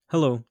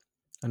Hello,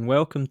 and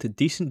welcome to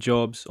Decent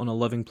Jobs on a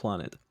Living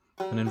Planet,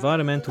 an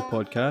environmental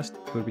podcast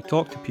where we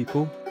talk to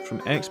people, from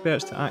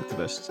experts to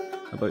activists,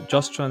 about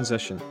just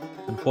transition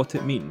and what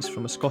it means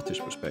from a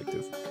Scottish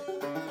perspective.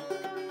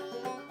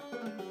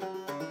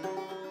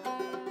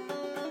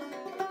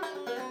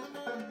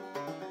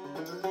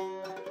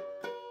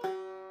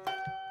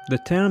 The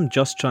term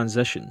just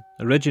transition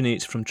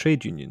originates from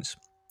trade unions.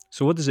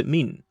 So what does it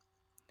mean?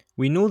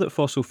 We know that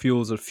fossil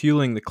fuels are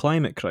fueling the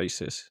climate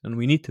crisis and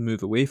we need to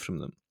move away from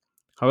them.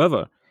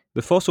 However,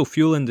 the fossil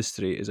fuel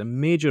industry is a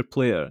major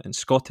player in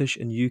Scottish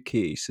and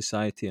UK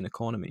society and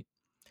economy.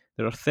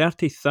 There are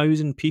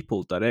 30,000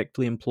 people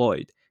directly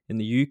employed in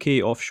the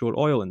UK offshore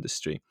oil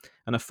industry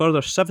and a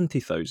further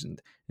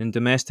 70,000 in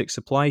domestic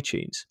supply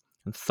chains,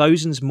 and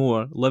thousands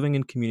more living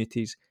in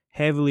communities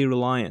heavily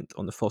reliant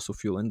on the fossil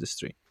fuel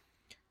industry.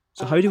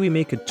 So, how do we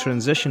make a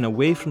transition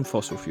away from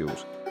fossil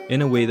fuels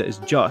in a way that is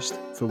just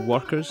for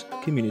workers,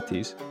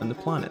 communities, and the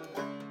planet?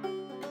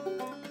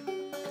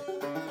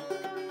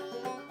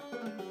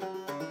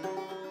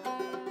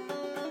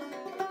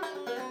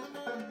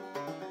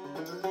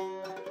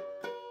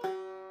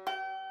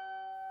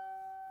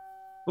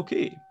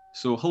 Okay,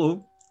 so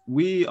hello.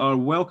 We are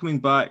welcoming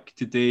back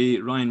today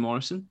Ryan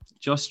Morrison,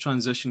 Just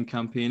Transition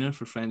campaigner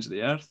for Friends of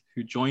the Earth,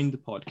 who joined the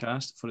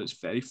podcast for its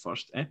very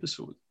first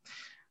episode.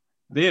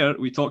 There,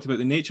 we talked about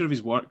the nature of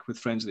his work with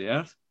Friends of the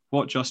Earth,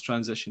 what just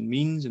transition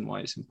means and why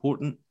it's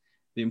important,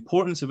 the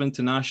importance of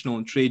international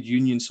and trade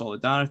union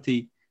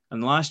solidarity,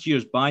 and last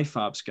year's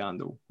BIFAB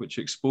scandal, which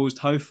exposed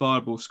how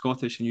far both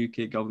Scottish and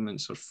UK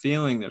governments are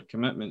failing their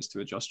commitments to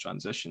a just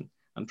transition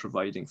and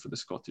providing for the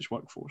Scottish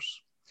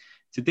workforce.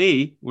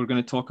 Today, we're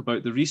going to talk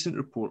about the recent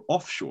report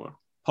Offshore,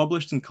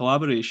 published in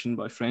collaboration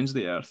by Friends of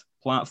the Earth,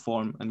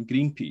 Platform and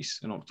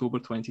Greenpeace in October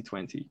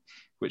 2020,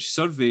 which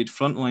surveyed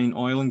frontline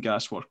oil and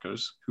gas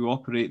workers who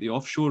operate the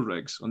offshore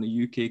rigs on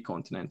the UK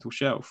continental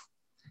shelf.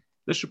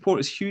 This report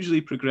is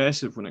hugely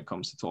progressive when it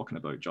comes to talking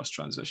about just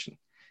transition.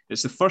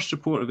 It's the first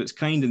report of its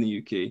kind in the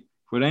UK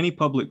where any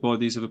public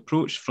bodies have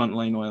approached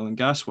frontline oil and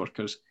gas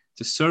workers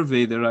to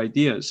survey their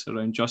ideas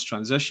around just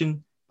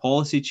transition,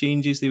 policy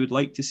changes they would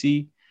like to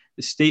see,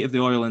 the state of the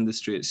oil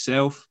industry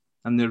itself,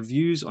 and their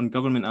views on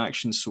government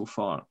actions so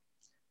far.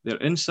 Their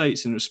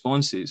insights and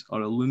responses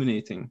are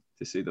illuminating,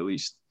 to say the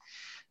least.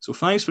 So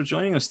thanks for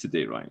joining us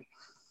today, Ryan.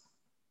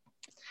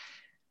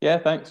 Yeah,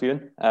 thanks,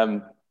 Ian.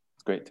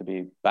 It's great to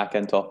be back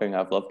in talking.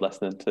 I've loved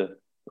listening to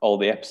all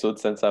the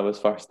episodes since I was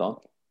first on.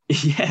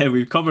 Yeah,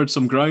 we've covered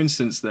some ground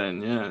since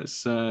then. Yeah,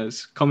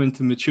 it's coming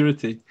to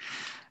maturity.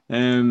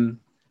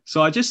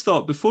 So I just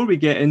thought before we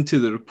get into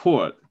the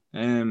report,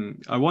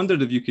 I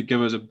wondered if you could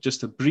give us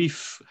just a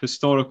brief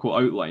historical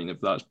outline, if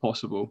that's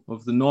possible,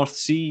 of the North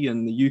Sea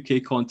and the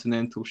UK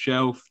continental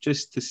shelf,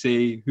 just to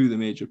say who the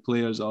major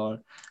players are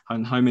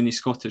and how many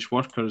Scottish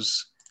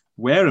workers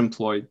were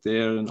employed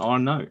there and are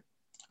now.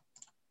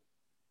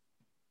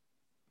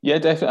 Yeah,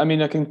 definitely. I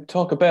mean, I can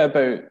talk a bit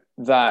about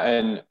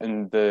that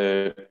and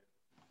the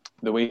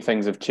way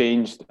things have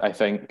changed. I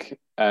think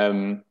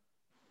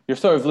you're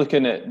sort of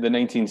looking at the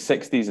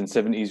 1960s and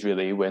 70s,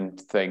 really, when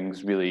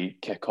things really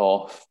kick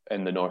off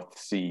in the North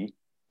Sea.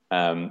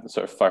 Sort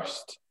of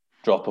first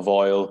drop of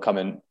oil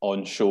coming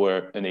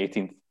onshore in the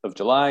 18th of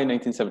July,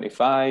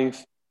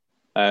 1975.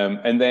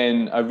 And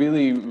then a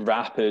really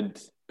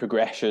rapid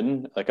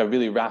progression, like a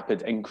really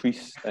rapid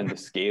increase in the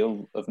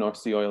scale of North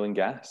Sea oil and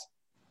gas.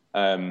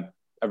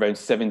 Around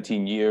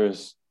 17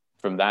 years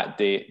from that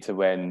date to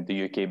when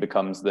the UK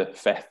becomes the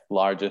fifth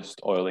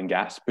largest oil and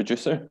gas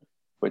producer,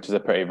 which is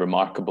a pretty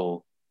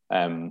remarkable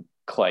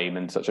climb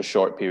in such a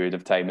short period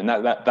of time. And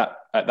that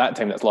at that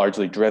time, that's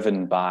largely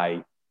driven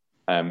by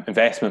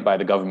investment by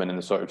the government and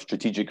the sort of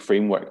strategic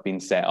framework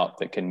being set up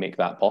that can make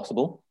that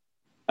possible.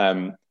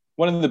 One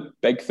of the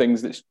big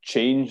things that's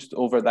changed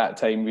over that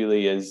time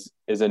really is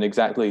in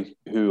exactly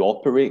who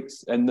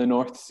operates in the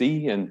North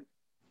Sea, and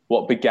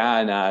what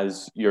began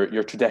as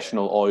your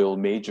traditional oil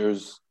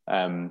majors,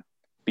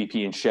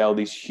 BP and Shell,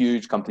 these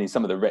huge companies,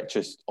 some of the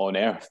richest on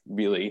earth,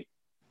 really,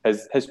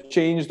 has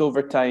changed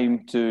over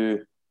time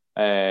to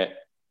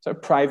sort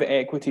of private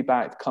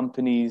equity-backed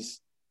companies,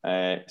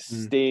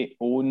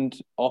 state-owned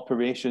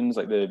operations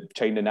like the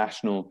China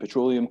National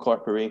Petroleum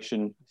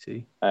Corporation,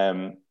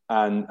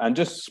 and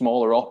just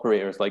smaller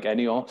operators like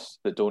Ineos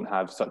that don't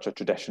have such a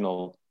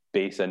traditional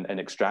base in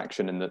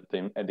extraction and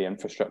the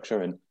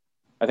infrastructure. And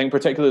I think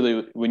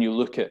particularly when you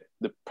look at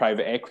the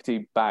private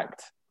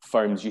equity-backed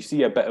firms, you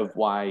see a bit of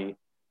why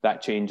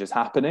that change is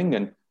happening.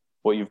 And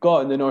what you've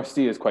got in the North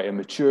Sea is quite a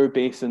mature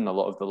basin. A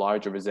lot of the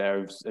larger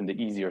reserves and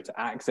the easier to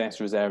access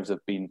reserves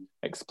have been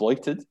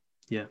exploited.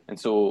 Yeah. And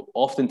so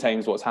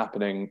oftentimes what's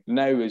happening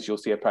now is you'll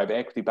see a private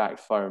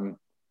equity-backed firm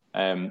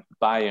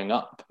buying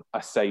up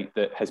a site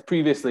that has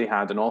previously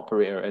had an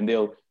operator, and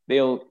they'll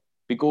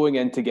be going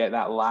in to get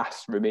that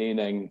last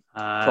remaining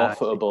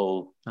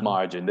profitable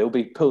margin. They'll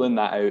be pulling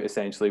that out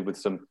essentially with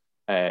some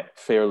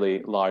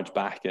fairly large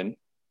backing.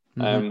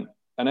 And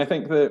I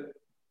think that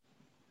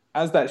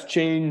as that's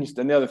changed,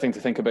 and the other thing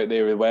to think about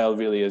there as well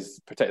really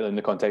is, particularly in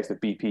the context of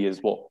BP, is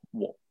what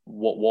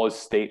what was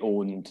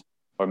state-owned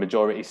or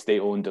majority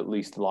state-owned, at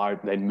least large,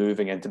 then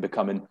moving into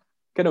becoming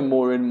kind of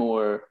more and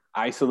more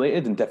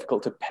isolated and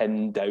difficult to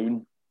pin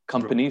down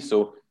companies.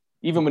 So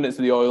even when it's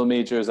the oil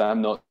majors,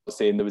 I'm not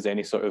saying there was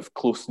any sort of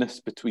closeness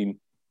between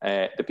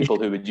the people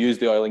who would use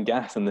the oil and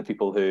gas and the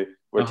people who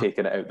were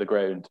taking it out the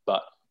ground.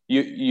 But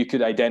you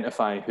could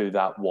identify who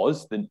that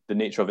was. The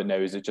nature of it now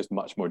is it's just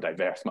much more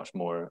diverse, much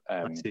more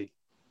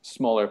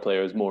smaller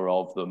players, more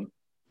of them.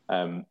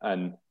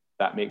 And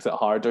that makes it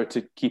harder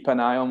to keep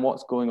an eye on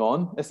what's going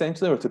on,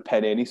 essentially, or to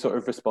pin any sort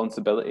of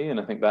responsibility. And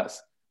I think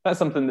that's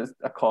something that's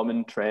a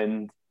common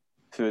trend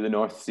through the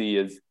North Sea,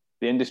 is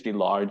the industry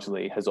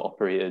largely has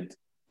operated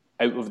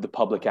out of the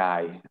public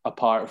eye,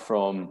 apart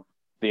from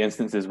the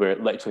instances where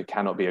it literally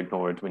cannot be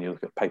ignored. When you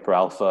look at Piper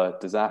Alpha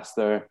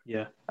disaster,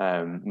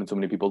 when so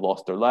many people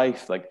lost their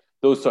life, like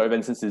those sort of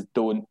instances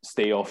don't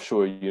stay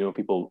offshore. You know,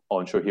 people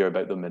onshore hear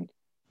about them,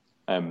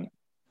 and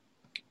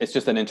it's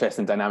just an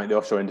interesting dynamic. The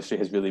offshore industry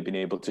has really been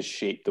able to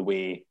shape the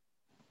way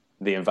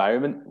the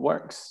environment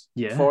works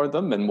for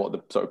them and what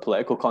the sort of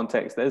political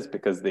context is,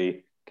 because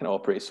they can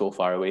operate so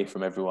far away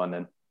from everyone,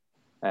 and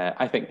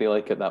I think they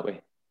like it that way.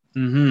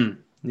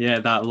 Yeah,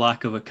 that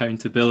lack of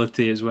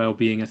accountability as well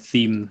being a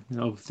theme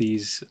of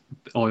these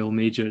oil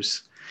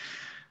majors.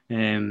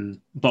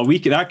 But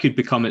that could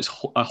become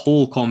a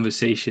whole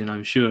conversation,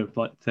 I'm sure.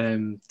 But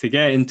to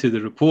get into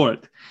the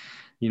report,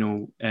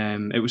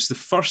 it was the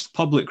first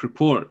public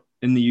report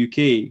in the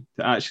UK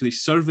to actually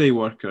survey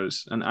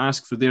workers and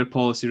ask for their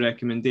policy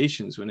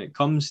recommendations when it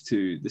comes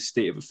to the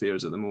state of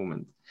affairs at the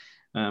moment.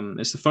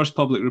 It's the first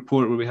public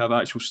report where we have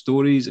actual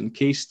stories and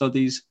case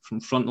studies from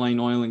frontline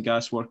oil and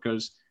gas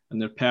workers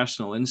and their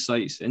personal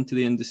insights into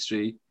the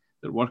industry,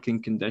 their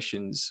working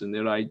conditions, and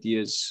their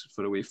ideas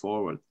for a way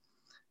forward.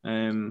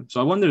 So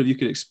I wonder if you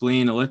could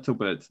explain a little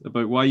bit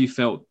about why you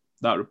felt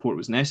that report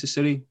was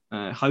necessary,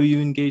 how you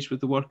engaged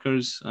with the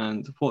workers,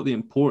 and what the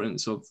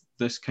importance of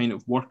this kind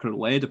of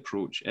worker-led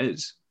approach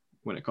is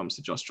when it comes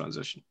to just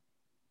transition.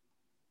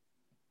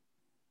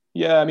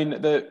 Yeah, I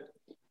mean,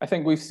 I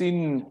think we've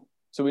seen,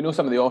 so we know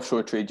some of the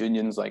offshore trade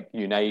unions like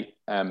Unite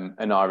and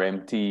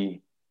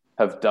RMT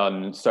have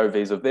done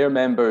surveys of their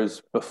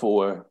members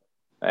before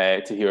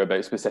to hear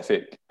about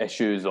specific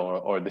issues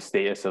or the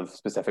status of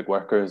specific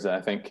workers.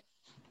 And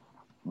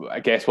I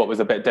guess what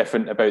was a bit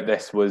different about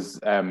this was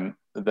that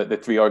the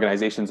three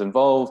organisations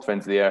involved,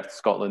 Friends of the Earth,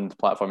 Scotland,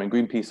 Platform and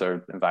Greenpeace,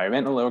 are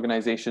environmental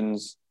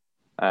organisations.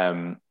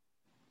 And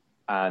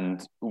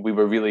we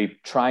were really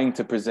trying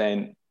to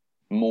present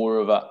more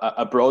of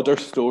a broader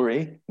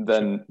story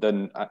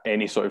than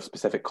any sort of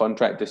specific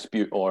contract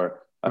dispute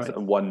or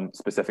one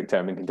specific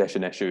term and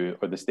condition issue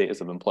or the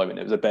status of employment.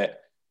 It was a bit,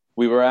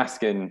 we were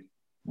asking,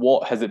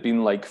 what has it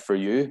been like for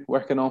you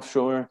working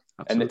offshore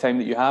in the time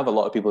that you have? A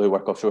lot of people who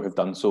work offshore have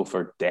done so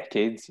for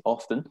decades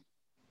often.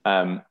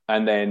 And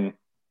then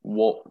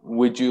what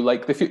would you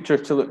like the future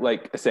to look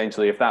like,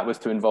 essentially, if that was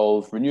to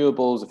involve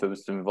renewables, if it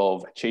was to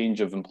involve a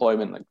change of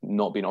employment, like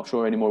not being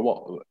offshore anymore,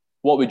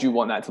 what would you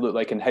want that to look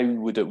like, and how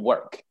would it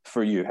work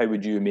for you? How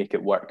would you make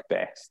it work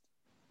best?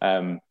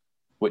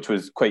 Which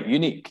was quite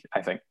unique,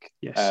 I think.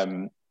 Yes.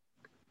 And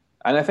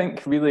I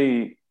think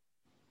really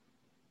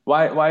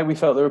why we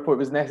felt the report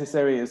was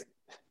necessary is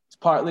it's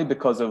partly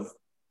because of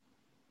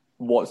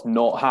what's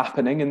not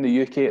happening in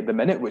the UK at the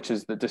minute, which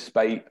is that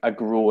despite a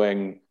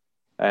growing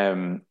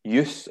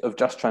use of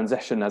just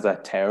transition as a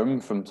term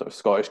from sort of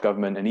Scottish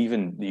government and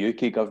even the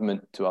UK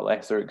government to a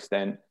lesser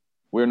extent,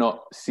 we're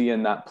not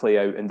seeing that play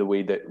out in the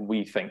way that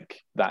we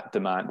think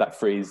that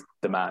phrase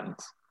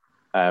demands.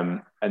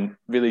 And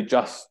really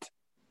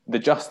the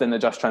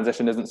just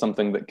transition isn't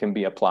something that can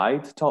be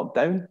applied top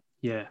down.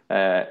 Yeah.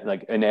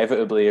 Like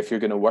inevitably, if you're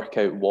going to work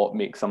out what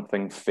makes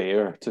something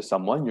fair to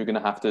someone, you're going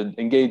to have to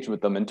engage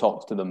with them and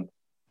talk to them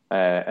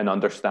and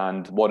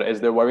understand what it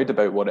is they're worried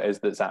about, what it is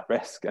that's at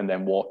risk, and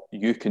then what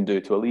you can do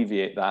to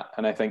alleviate that.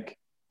 And I think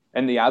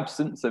in the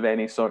absence of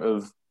any sort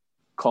of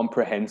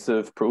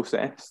comprehensive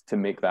process to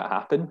make that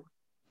happen,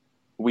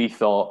 we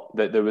thought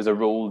that there was a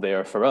role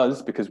there for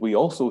us, because we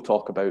also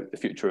talk about the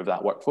future of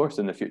that workforce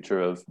and the future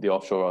of the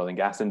offshore oil and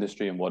gas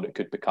industry and what it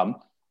could become,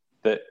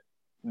 that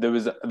there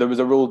was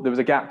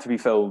a gap to be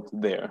filled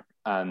there,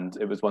 and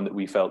it was one that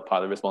we felt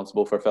partly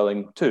responsible for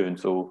filling too. And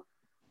so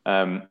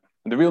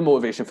the real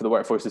motivation for the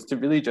workforce is to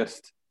really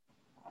just,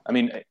 I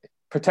mean,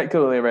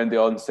 particularly around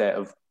the onset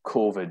of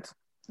COVID,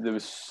 there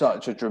was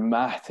such a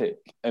dramatic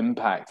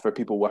impact for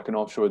people working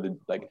offshore.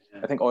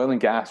 I think oil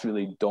and gas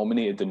really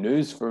dominated the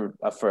news for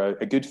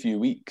a good few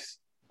weeks.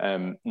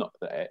 Not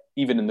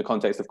even in the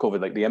context of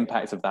COVID, like the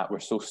impacts of that were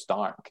so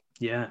stark.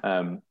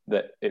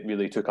 That it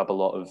really took up a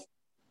lot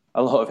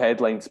of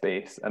headline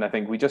space. And I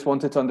think we just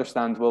wanted to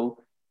understand,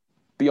 well,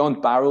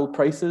 beyond barrel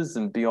prices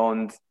and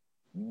beyond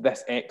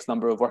this X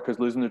number of workers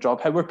losing their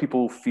job, how were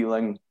people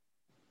feeling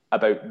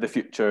about the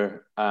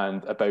future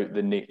and about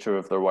the nature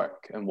of their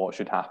work and what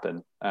should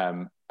happen?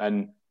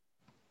 And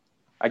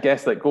I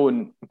guess like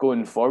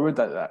going forward,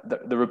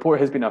 that the report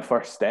has been a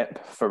first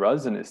step for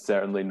us, and it's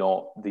certainly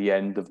not the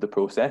end of the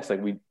process.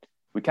 Like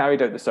we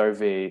carried out the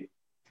survey,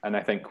 and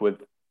I think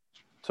with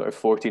sort of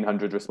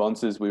 1,400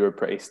 responses, we were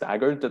pretty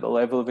staggered at the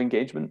level of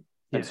engagement.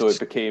 And Yes. so it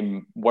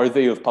became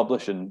worthy of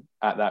publishing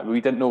at that. We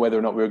didn't know whether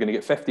or not we were going to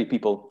get 50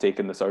 people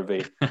taking the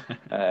survey.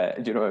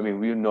 Do you know what I mean?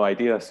 We had no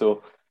idea.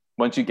 So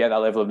once you get that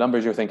level of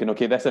numbers, you're thinking,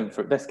 okay, this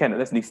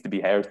needs to be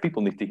heard.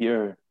 People need to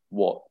hear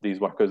what these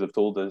workers have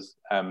told us.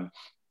 And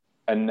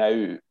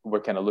now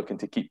we're kind of looking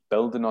to keep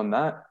building on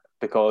that,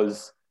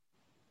 because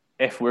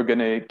if we're going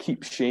to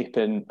keep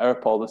shaping our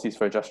policies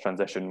for a just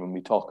transition, when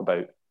we talk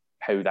about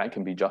how that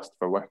can be just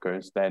for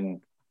workers,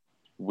 then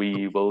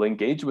we will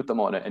engage with them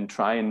on it and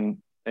try and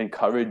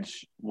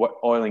encourage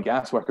oil and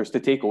gas workers to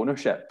take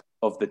ownership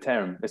of the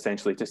term,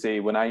 essentially to say,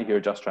 when I hear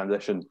just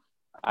transition,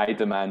 I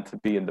demand to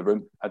be in the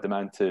room. I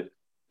demand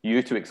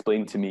you to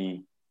explain to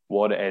me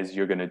what it is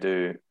you're going to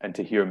do, and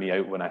to hear me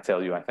out when I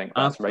tell you I think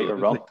that's Absolutely. right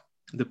or wrong.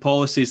 The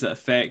policies that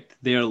affect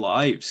their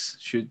lives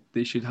should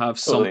have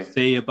Totally. some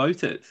say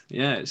about it.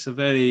 Yeah, it's a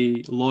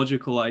very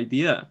logical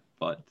idea,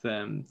 but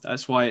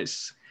that's why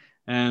it's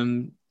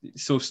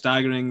so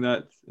staggering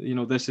that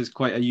this is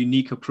quite a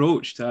unique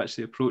approach to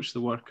actually approach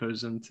the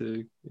workers and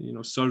to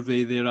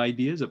survey their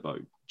ideas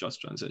about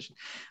just transition.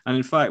 And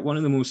in fact, one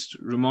of the most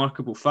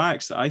remarkable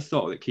facts that I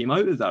thought that came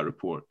out of that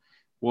report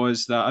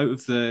was that out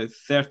of the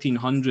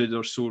 1,300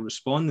 or so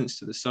respondents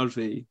to the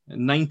survey,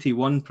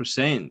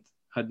 91%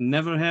 had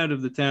never heard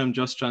of the term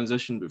just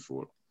transition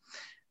before.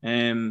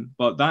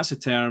 But that's a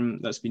term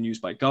that's been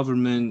used by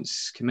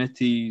governments,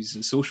 committees,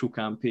 and social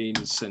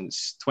campaigns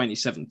since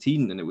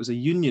 2017, and it was a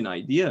union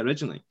idea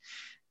originally.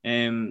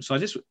 So I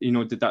just,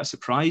 did that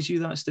surprise you,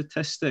 that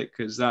statistic?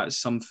 Is that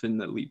something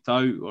that leaked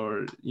out,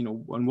 or,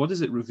 and what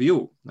does it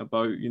reveal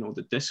about,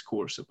 the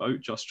discourse about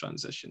just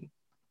transition?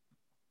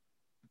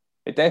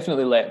 It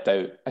definitely leapt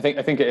out. I think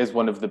it is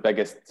one of the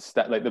biggest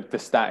the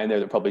stat in there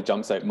that probably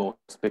jumps out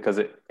most, because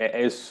it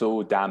is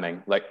so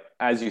damning. Like,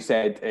 as you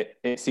said,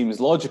 it seems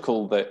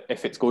logical that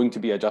if it's going to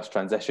be a just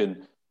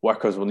transition,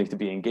 workers will need to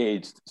be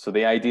engaged. So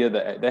the idea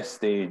that at this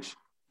stage,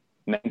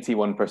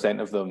 91%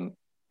 of them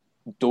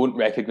don't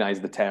recognize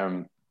the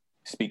term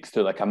speaks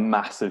to like a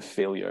massive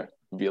failure,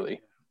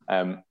 really.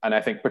 And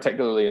I think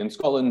particularly in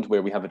Scotland,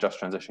 where we have a Just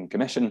Transition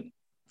Commission,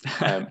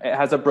 it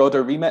has a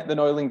broader remit than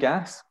oil and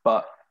gas,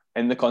 but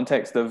in the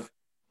context of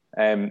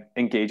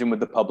engaging with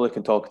the public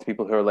and talking to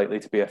people who are likely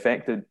to be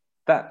affected,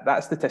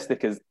 that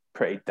statistic is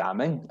pretty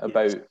damning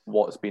about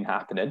what's been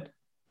happening.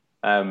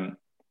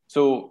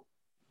 So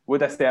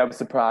would I say I was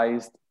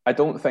surprised? I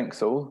don't think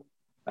so,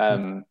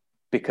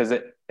 because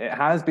it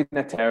has been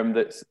a term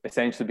that's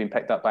essentially been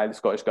picked up by the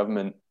Scottish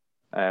Government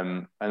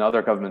and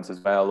other governments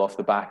as well, off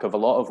the back of a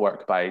lot of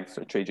work by sort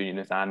of trade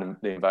unions and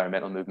the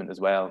environmental movement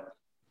as well.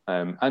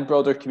 And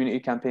broader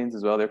community campaigns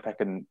as well. They're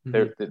picking.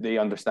 They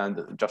understand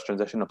that just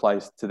transition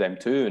applies to them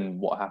too, and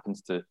what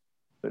happens to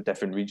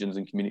different regions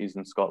and communities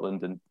in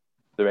Scotland and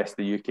the rest of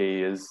the UK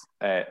is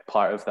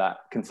part of that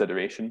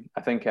consideration.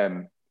 I think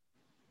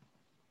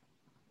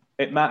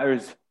it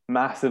matters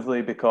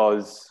massively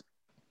because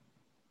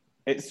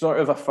it's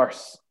sort of a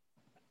first.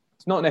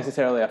 It's not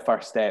necessarily a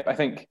first step. I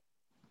think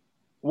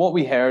what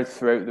we heard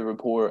throughout the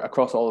report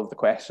across all of the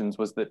questions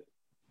was that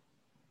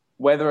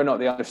whether or not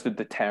they understood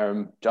the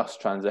term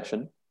just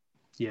transition,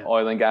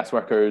 oil and gas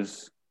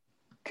workers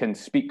can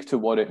speak to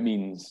what it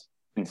means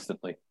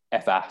instantly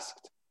if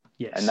asked.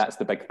 Yes. And that's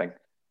the big thing.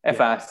 If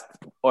asked,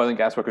 oil and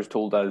gas workers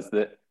told us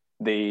that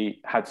they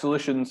had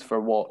solutions for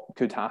what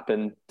could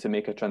happen to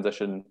make a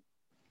transition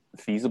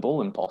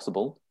feasible and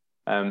possible.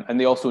 And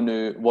they also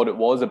knew what it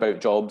was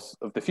about jobs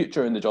of the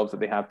future and the jobs that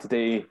they have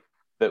today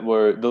that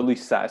were the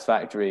least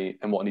satisfactory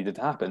and what needed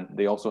to happen.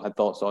 They also had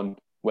thoughts on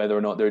whether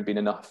or not there had been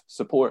enough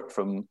support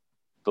from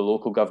the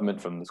local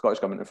government, from the Scottish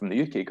government, and from the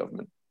UK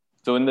government.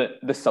 So in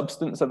the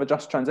substance of a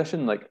just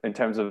transition, like in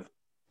terms of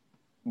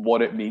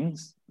what it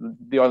means,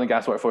 the oil and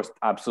gas workforce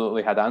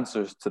absolutely had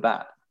answers to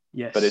that.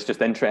 Yes. But it's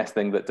just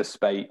interesting that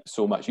despite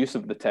so much use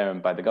of the term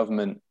by the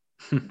government,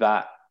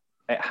 that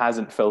it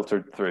hasn't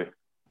filtered through.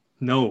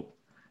 No.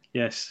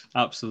 Yes,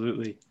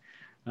 absolutely.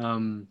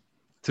 To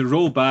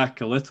roll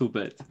back a little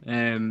bit,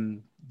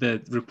 the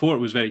report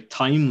was very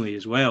timely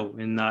as well,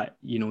 in that,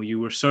 you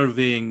were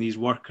surveying these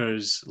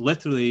workers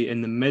literally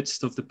in the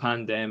midst of the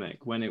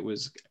pandemic when it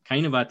was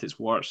kind of at its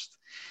worst.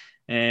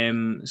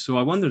 So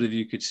I wondered if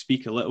you could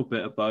speak a little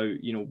bit about,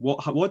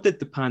 what did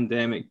the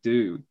pandemic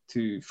do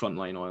to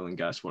frontline oil and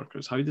gas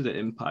workers? How did it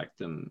impact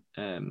them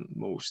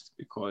most?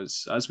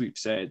 Because as we've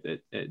said,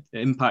 it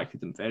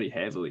impacted them very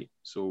heavily.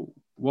 So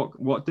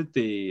what did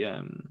they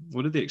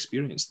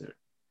experience there?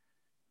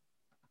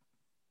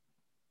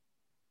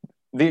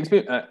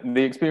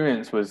 The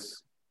experience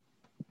was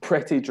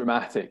pretty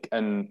dramatic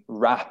and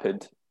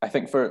rapid. I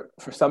think for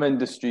some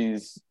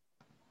industries,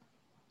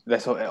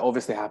 this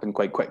obviously happened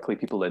quite quickly.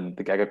 People in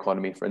the gig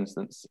economy, for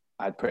instance,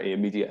 had pretty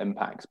immediate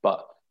impacts.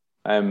 But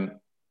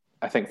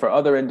I think for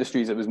other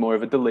industries, it was more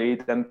of a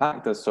delayed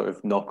impact as sort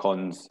of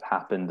knock-ons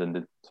happened and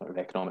the sort of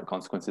economic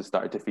consequences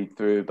started to feed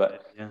through.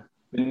 But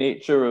the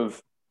nature of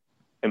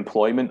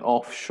employment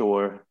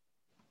offshore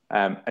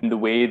and the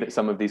way that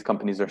some of these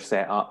companies are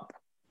set up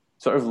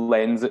sort of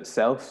lends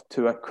itself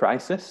to a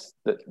crisis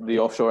that the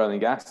offshore oil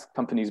and gas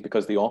companies,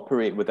 because they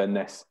operate within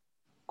this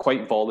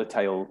quite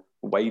volatile,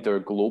 wider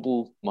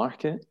global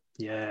market,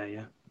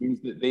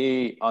 means that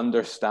they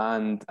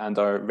understand and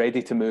are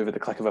ready to move at the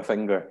click of a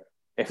finger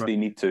if they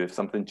need to. If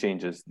something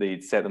changes, they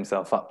set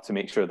themselves up to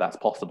make sure that's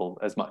possible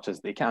as much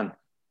as they can.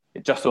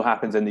 It just so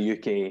happens in the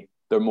UK,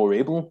 they're more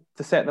able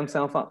to set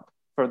themselves up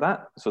for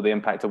that. So the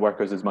impact of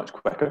workers is much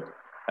quicker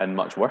and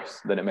much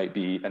worse than it might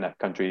be in a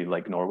country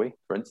like Norway,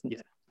 for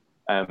instance.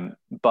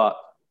 But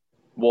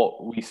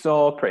what we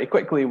saw pretty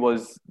quickly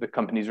was the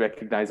companies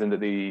recognizing that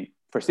they,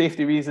 for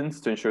safety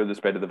reasons, to ensure the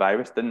spread of the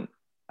virus didn't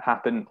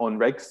happen on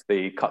rigs,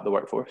 they cut the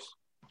workforce.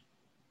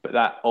 But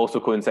that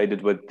also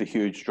coincided with the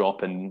huge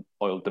drop in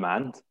oil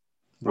demand,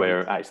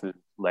 where actually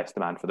less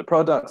demand for the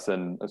products.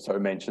 And I sort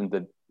of mentioned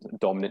the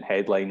dominant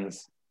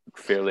headlines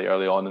fairly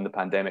early on in the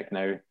pandemic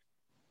now,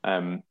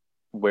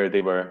 where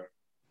they were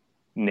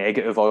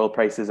negative oil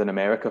prices in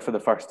America for the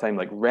first time,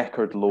 like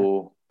record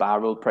low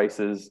barrel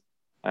prices,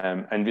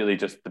 and really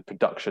just the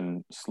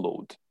production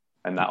slowed.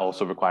 And that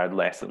also required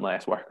less and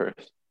less workers.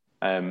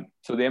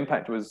 So the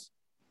impact was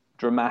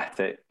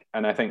dramatic.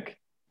 And I think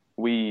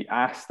we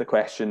asked the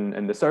question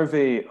in the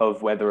survey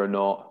of whether or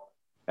not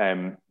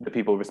the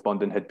people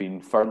responding had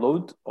been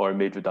furloughed or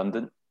made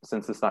redundant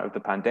since the start of the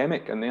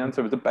pandemic. And the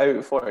answer was about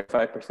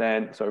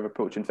 45%, sort of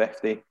approaching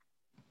 50%,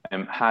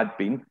 had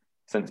been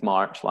since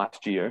March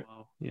last year.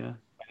 Wow. Yeah.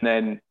 And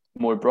then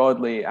more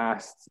broadly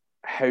asked,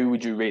 how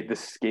would you rate the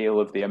scale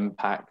of the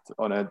impact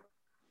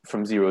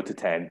from 0 to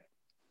 10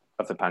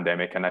 of the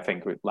pandemic? And I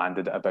think we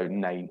landed at about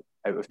 9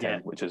 out of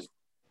 10, which is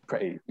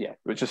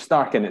which is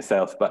stark in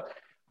itself. But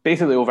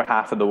basically over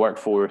half of the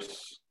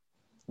workforce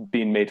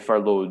being made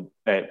furloughed,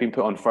 being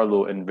put on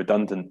furlough and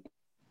redundant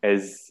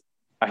is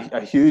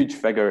a huge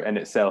figure in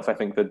itself. I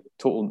think the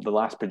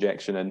last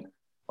projection in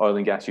Oil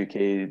and Gas UK,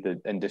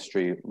 the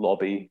industry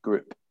lobby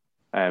group,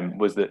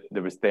 was that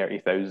there was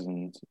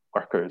 30,000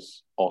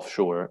 workers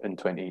offshore in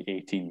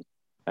 2018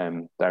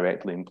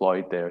 directly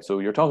employed there. So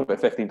you're talking about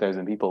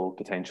 15,000 people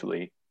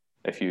potentially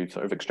if you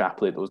sort of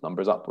extrapolate those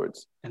numbers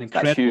upwards.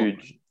 That's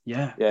huge.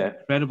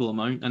 Incredible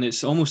amount. And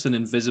it's almost an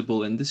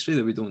invisible industry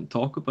that we don't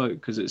talk about,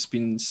 because it's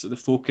been the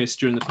focus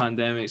during the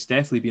pandemic. It's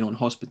definitely been on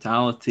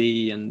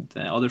hospitality and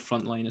other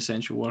frontline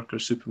essential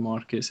workers,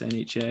 supermarkets,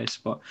 NHS.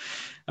 But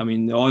I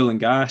mean, the oil and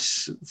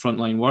gas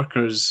frontline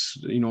workers,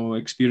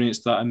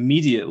 experienced that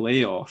immediate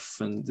layoff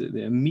and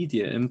the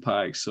immediate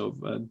impacts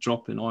of a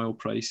drop in oil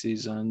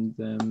prices and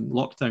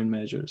lockdown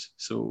measures.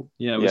 So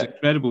it was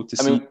incredible to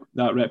see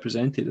that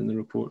represented in the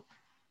report.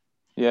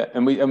 Yeah,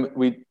 and we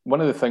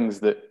one of the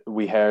things that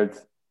we heard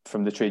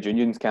from the trade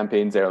unions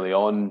campaigns early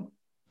on,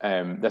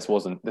 this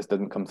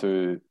didn't come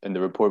through in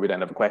the report. We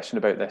didn't have a question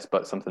about this,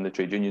 but something the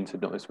trade unions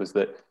had noticed was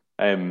that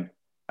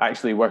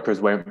actually workers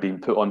weren't being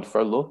put on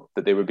furlough,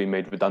 that they were being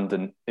made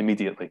redundant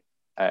immediately,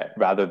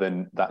 rather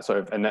than that sort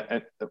of, and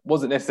it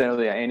wasn't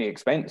necessarily at any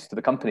expense to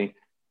the company,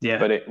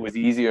 but it was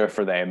easier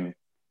for them.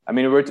 I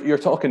mean, you're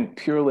talking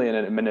purely in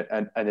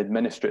an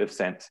administrative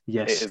sense.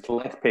 Yes, it is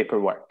less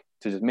paperwork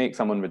to just make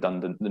someone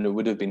redundant than it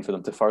would have been for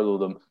them to furlough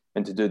them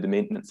and to do the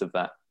maintenance of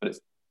that. But it's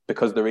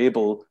because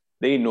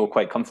they know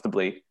quite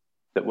comfortably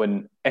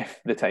that if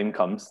the time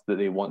comes that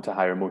they want to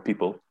hire more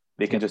people,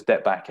 they can just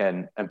dip back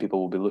in and people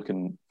will be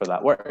looking for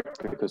that work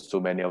because so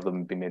many of them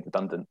have been made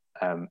redundant.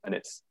 And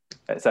it's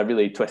a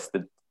really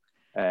twisted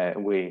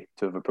way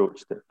to have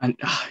approached it.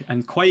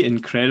 And quite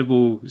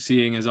incredible,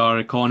 seeing as our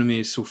economy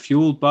is so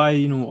fueled by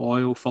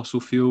oil, fossil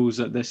fuels,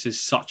 that this is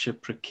such a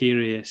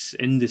precarious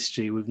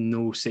industry with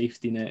no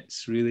safety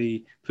nets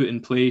really put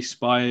in place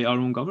by our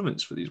own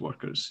governments for these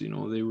workers.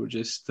 They were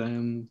just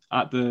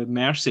at the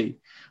mercy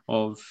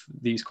of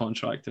these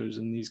contractors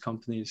and these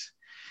companies.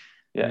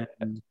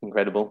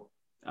 Incredible.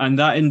 And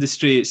that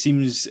industry, it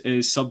seems,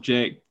 is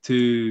subject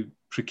to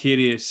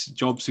precarious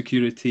job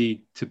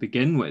security to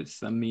begin with.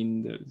 I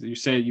mean,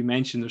 you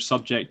mentioned they're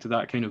subject to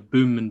that kind of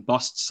boom and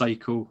bust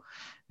cycle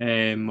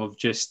of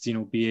just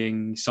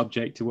being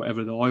subject to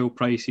whatever the oil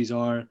prices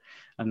are,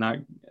 and that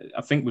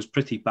I think was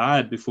pretty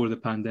bad before the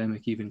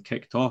pandemic even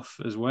kicked off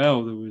as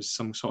well. There was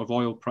some sort of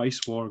oil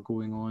price war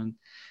going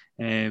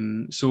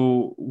on.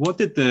 So what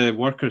did the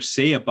workers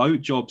say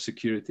about job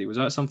security? Was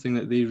that something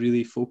that they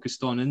really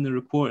focused on in the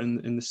report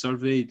and in the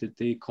survey? Did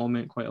they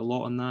comment quite a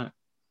lot on that?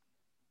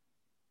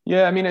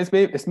 Yeah, I mean,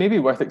 it's maybe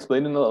worth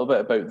explaining a little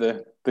bit about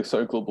the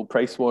sort of global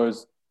price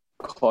wars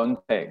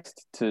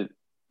context to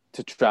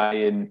try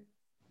and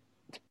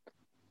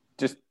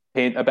just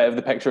paint a bit of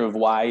the picture of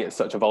why it's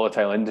such a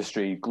volatile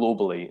industry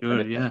globally.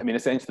 Sure, I mean,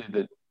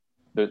 essentially,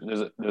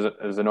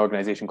 there's an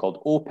organization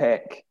called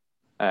OPEC,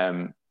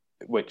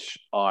 which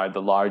are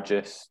the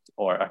largest,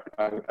 or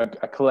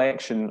a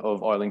collection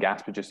of oil and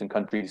gas producing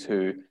countries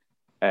who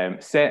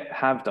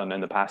have done in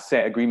the past,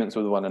 set agreements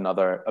with one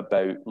another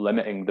about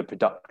limiting the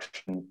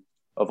production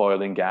of oil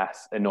and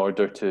gas in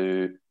order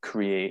to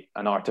create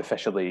an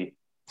artificially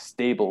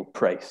stable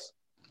price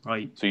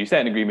Right. So you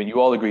set an agreement, you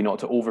all agree not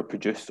to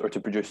overproduce or to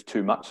produce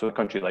too much. So a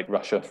country like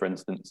Russia, for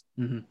instance,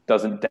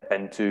 doesn't dip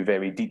into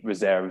very deep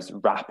reserves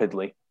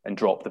rapidly and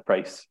drop the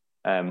price,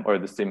 or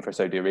the same for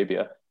Saudi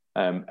Arabia.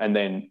 And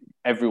then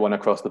everyone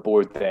across the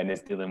board then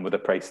is dealing with a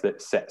price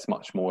that sits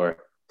much more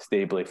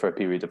stably for a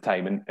period of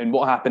time. And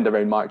what happened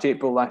around March,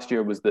 April last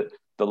year was that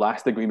the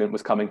last agreement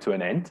was coming to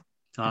an end.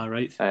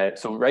 Right.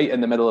 So right in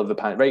the middle of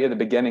right at the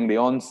beginning, the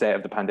onset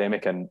of the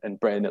pandemic, and in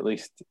Britain at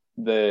least,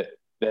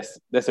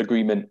 this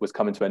agreement was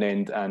coming to an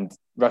end, and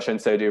Russia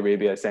and Saudi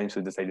Arabia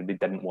essentially decided they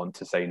didn't want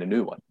to sign a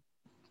new one.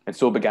 And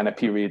so began a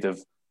period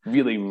of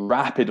really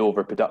rapid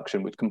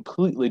overproduction, which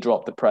completely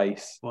dropped the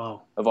price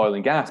of oil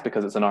and gas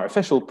because it's an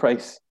artificial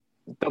price,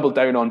 doubled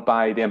down on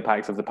by the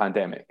impacts of the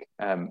pandemic.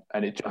 And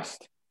it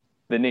just,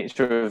 the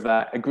nature of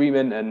that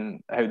agreement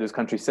and how those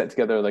countries sit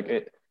together,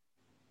 like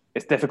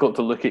it's difficult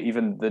to look at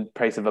even the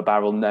price of a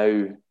barrel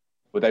now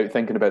without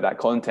thinking about that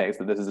context,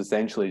 that this is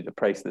essentially the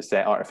price that's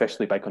set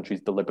artificially by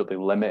countries deliberately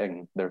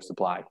limiting their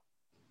supply.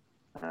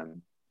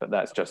 But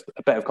that's just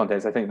a bit of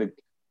context. I think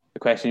the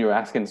question you were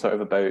asking sort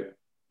of about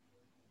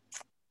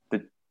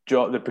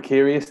the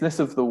precariousness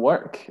of the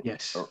work.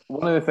 Yes.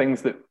 One of the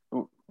things that,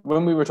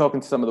 when we were talking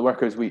to some of the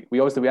workers, we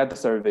obviously had the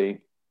survey,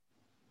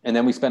 and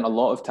then we spent a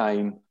lot of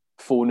time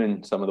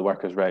phoning some of the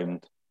workers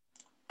round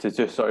to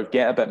just sort of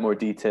get a bit more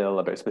detail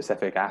about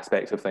specific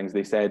aspects of things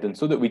they said, and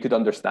so that we could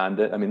understand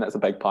it. I mean, that's a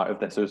big part of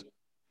this. There's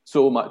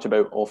so much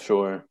about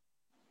offshore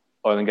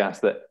oil and gas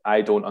that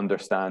I don't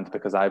understand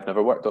because I've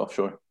never worked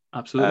offshore.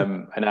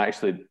 Absolutely. And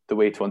actually, the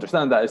way to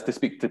understand that is to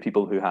speak to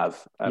people who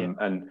have.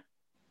 And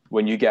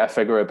when you get a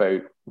figure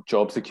about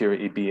job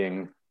security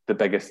being the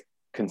biggest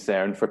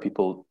concern for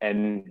people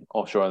in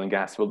offshore oil and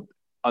gas, well,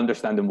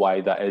 understanding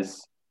why that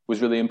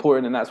was really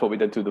important. And that's what we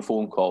did through the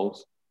phone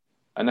calls.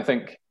 And I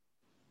think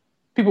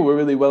people were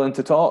really willing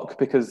to talk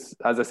because,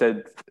 as I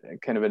said,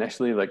 kind of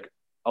initially, like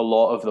a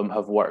lot of them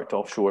have worked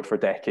offshore for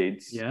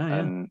decades.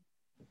 And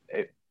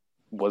it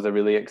was a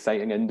really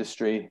exciting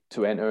industry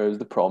to enter. It was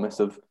the promise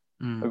of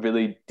a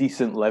really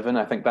decent living.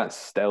 I think that's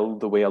still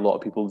the way a lot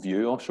of people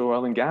view offshore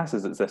oil and gas,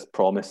 is it's this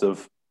promise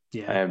of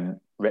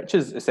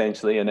riches,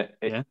 essentially. And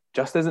it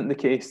just isn't the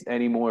case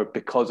anymore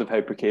because of how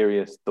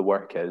precarious the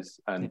work is.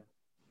 And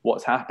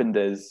what's happened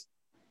is,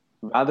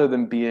 rather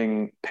than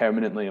being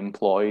permanently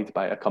employed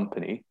by a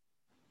company,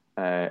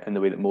 in the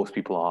way that most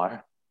people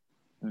are,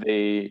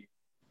 they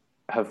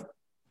have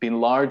been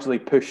largely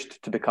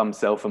pushed to become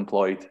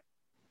self-employed.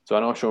 So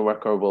an offshore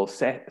worker will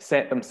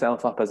set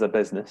themselves up as a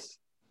business,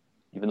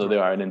 even though they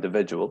are an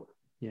individual.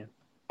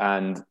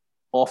 And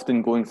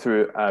often going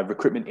through a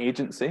recruitment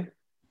agency,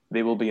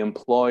 they will be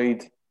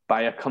employed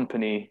by a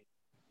company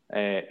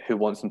who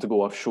wants them to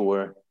go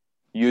offshore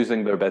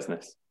using their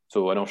business.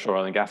 So an offshore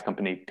oil and gas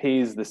company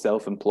pays the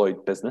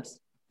self-employed business,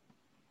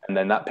 and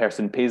then that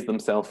person pays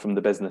themselves from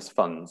the business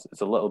funds.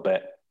 It's a little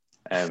bit,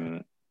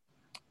 it's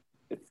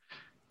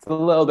a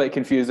little bit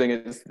confusing.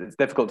 It's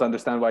difficult to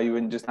understand why you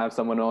wouldn't just have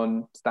someone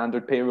on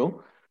standard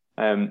payroll.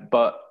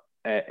 But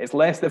it's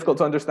less difficult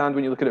to understand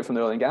when you look at it from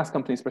the oil and gas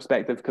company's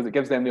perspective, because it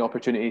gives them the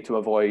opportunity to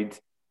avoid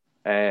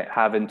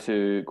having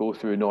to go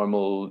through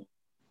normal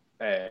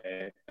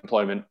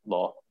employment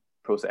law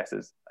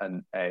processes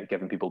and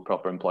giving people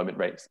proper employment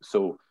rights.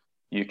 So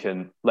you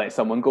can let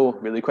someone go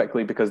really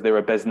quickly because they're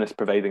a business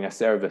providing a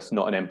service,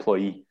 not an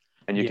employee.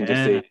 And you can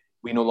just say,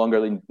 we no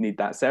longer need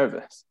that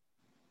service.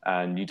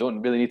 And you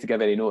don't really need to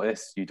give any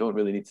notice. You don't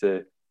really need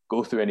to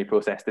go through any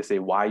process to say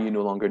why you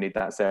no longer need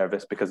that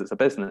service, because it's a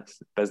business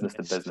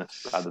to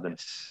business rather than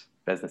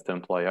business to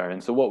employer.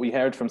 And so what we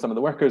heard from some of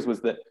the workers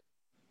was that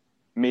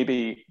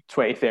maybe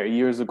 20, 30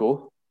 years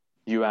ago,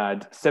 you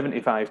had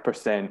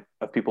 75%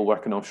 of people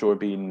working offshore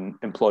being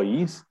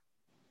employees.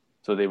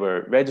 So they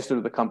were registered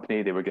with the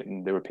company, they were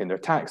paying their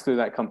tax through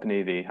that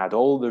company, they had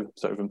all the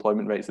sort of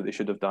employment rights that they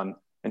should have done,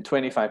 and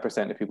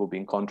 25% of people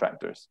being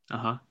contractors.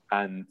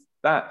 And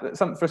that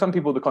for some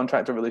people, the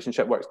contractor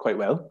relationship works quite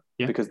well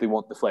because they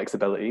want the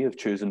flexibility of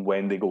choosing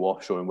when they go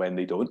offshore and when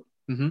they don't.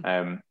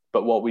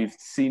 But what we've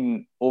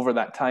seen over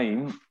that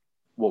time,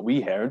 what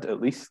we heard at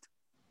least,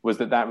 was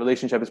that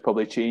relationship has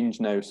probably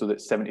changed now, so that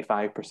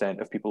 75%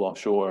 of people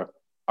offshore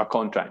are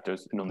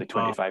contractors and only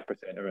 25%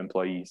 are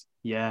employees.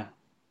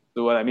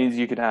 So what that means,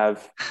 you could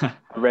have a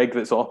rig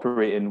that's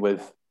operating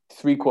with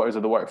 3/4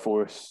 of the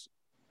workforce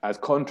as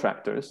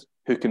contractors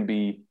who can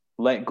be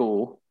let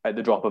go at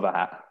the drop of a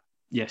hat.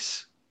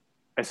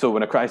 And so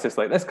when a crisis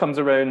like this comes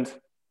around,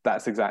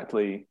 that's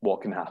exactly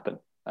what can happen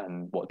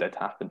and what did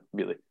happen,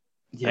 really.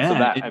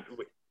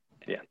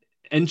 It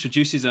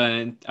introduces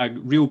a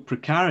real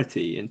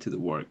precarity into the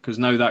work, because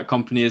now that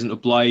company isn't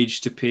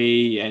obliged to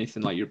pay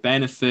anything like your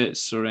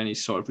benefits or any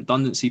sort of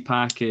redundancy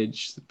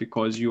package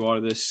because you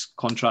are this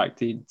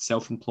contracted,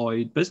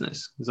 self-employed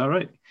business. Is that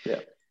right?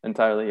 Yeah,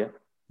 entirely,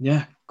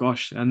 Yeah,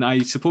 gosh. And I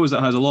suppose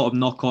that has a lot of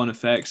knock-on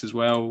effects as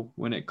well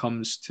when it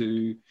comes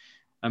to,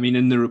 I mean,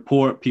 in the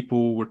report,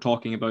 people were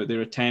talking about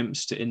their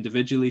attempts to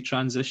individually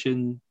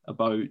transition,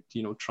 about,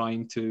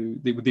 trying to,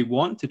 they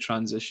want to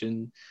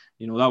transition,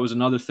 That was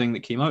another thing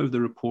that came out of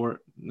the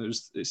report.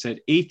 It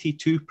said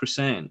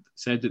 82%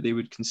 said that they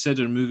would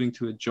consider moving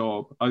to a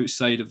job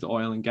outside of the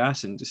oil and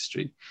gas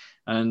industry.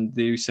 And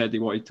they said they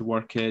wanted to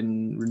work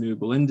in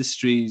renewable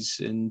industries,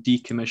 in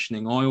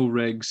decommissioning oil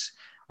rigs,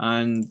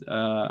 and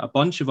a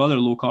bunch of other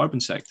low carbon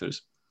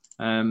sectors.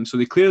 So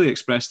they clearly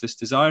expressed this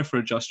desire for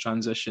a just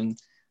transition.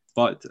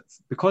 But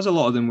because a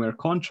lot of them were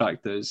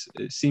contractors,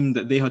 it seemed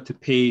that they had to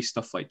pay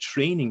stuff like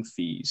training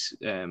fees,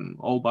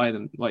 all by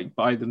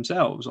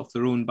themselves off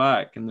their own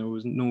back, and there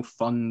was no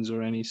funds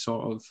or any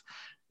sort of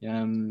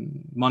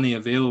money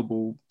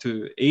available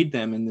to aid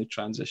them in the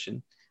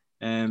transition.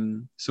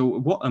 So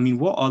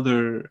what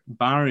other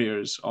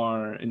barriers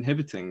are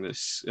inhibiting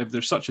this? If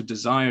there's such a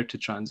desire to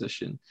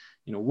transition,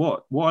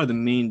 what are the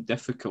main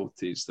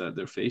difficulties that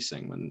they're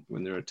facing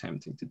when they're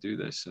attempting to do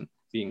this and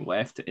being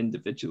left to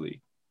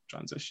individually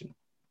transition?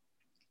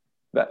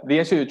 The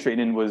issue of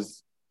training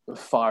was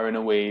far and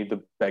away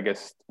the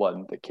biggest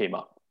one that came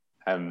up.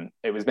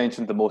 It was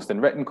mentioned the most in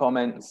written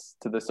comments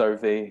to the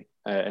survey,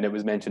 and it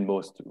was mentioned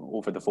most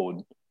over the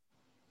phone.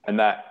 And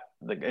that,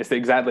 it's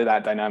exactly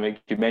that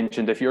dynamic you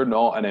mentioned. If you're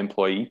not an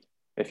employee,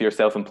 if you're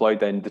self-employed,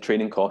 then the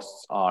training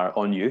costs are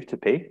on you to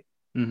pay.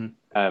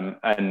 Mm-hmm.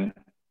 And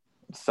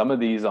some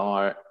of these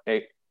are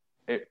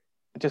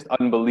just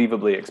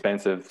unbelievably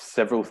expensive,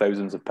 several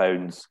thousands of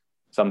pounds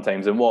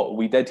sometimes. And what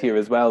we did hear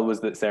as well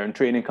was that certain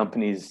training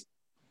companies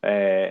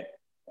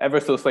ever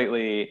so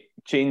slightly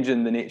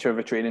changing the nature of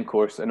a training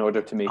course in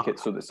order to make it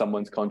so that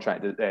someone's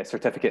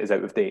certificate is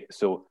out of date.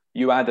 So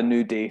you add a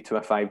new day to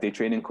a 5-day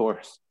training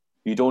course.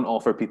 You don't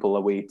offer people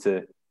a way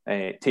to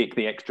take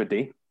the extra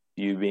day.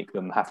 You make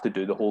them have to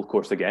do the whole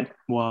course again.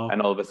 Wow.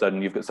 And all of a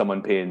sudden you've got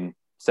someone paying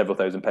several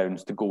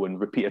 £1,000s to go and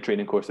repeat a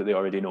training course that they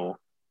already know.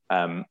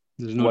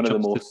 There's no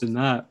justice in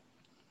that.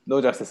 No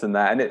justice in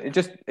that, and it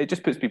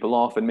just puts people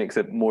off and makes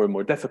it more and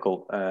more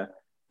difficult.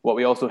 What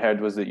we also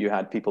heard was that you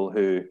had people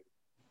who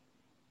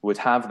would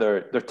have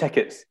their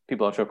tickets.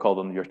 People offshore call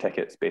them your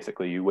tickets.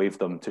 Basically, you waive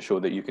them to show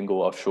that you can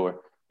go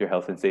offshore, your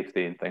health and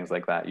safety and things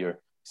like that, your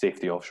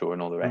safety offshore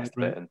and all the rest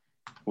of it. And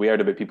we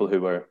heard about people who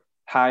were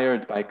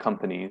hired by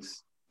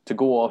companies to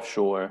go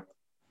offshore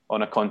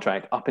on a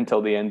contract up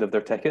until the end of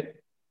their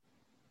ticket,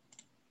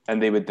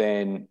 and they would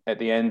then, at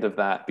the end of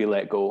that, be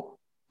let go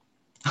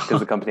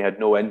because the company had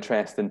no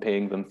interest in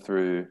paying them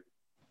through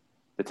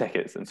the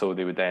tickets. And so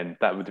they would then,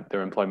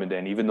 their employment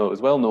end, even though it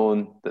was well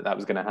known that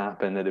was going to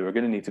happen, that they were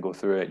going to need to go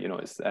through it.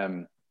 It's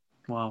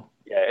wow.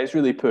 Yeah, it's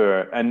really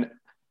poor. And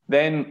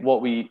then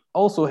what we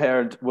also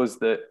heard was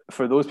that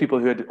for those people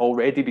who had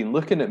already been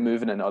looking at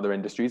moving into other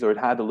industries or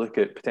had a look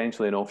at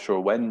potentially an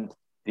offshore wind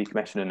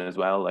decommissioning as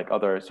well, like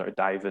other sort of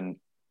diving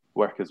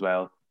work as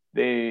well,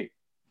 they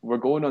were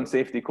going on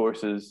safety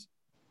courses,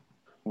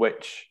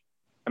 which,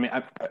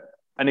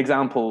 an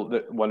example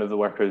that one of the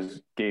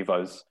workers gave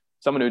us,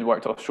 someone who'd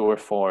worked offshore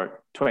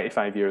for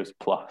 25 years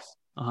plus,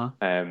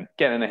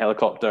 getting in a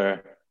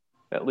helicopter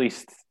at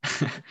least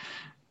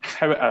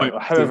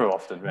however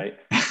often, right?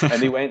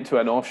 And they went to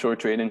an offshore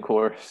training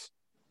course,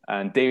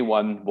 and day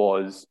one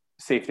was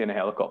safety in a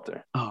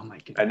helicopter. Oh my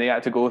goodness. And they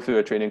had to go through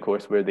a training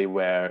course where they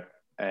were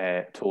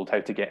told how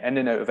to get in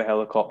and out of a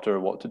helicopter,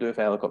 what to do if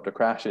a helicopter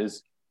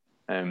crashes,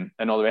 and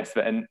all the rest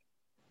of it. And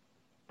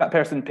that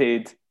person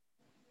paid,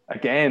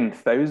 again,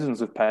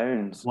 thousands of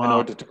pounds in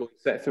order to go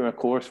sit through a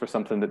course for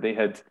something that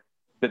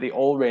they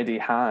already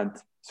had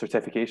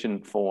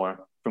certification from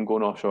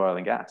going offshore oil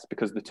and gas,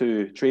 because the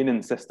two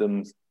training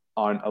systems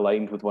aren't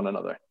aligned with one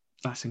another.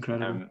 That's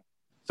incredible.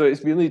 So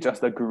it's really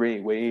just a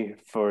great way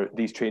for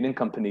these training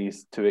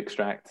companies to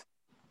extract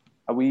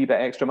a wee bit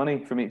extra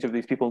money from each of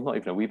these people. Not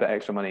even a wee bit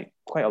extra money,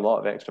 quite a lot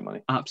of extra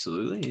money.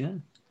 Absolutely, yeah.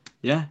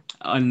 Yeah,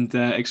 and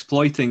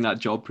exploiting that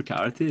job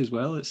precarity as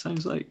well, it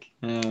sounds like.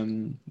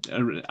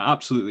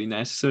 Absolutely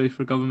necessary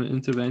for government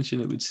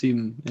intervention, it would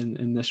seem,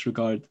 in this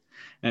regard.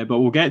 But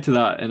we'll get to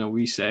that in a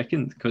wee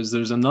second, because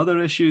there's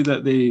another issue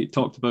that they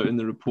talked about in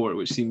the report,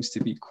 which seems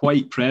to be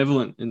quite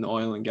prevalent in the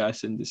oil and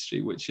gas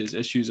industry, which is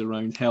issues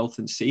around health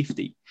and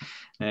safety.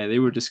 They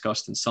were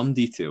discussed in some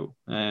detail.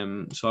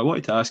 So I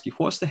wanted to ask you,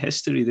 what's the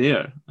history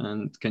there?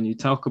 And can you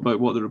talk about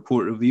what the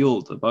report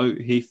revealed about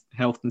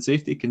health and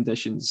safety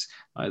conditions,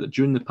 either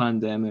during the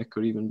pandemic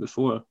or even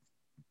before?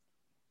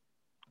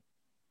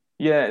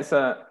 Yeah, it's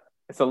a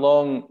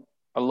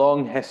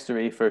long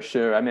history for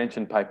sure. I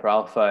mentioned Piper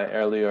Alpha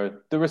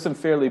earlier. There were some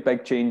fairly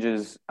big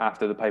changes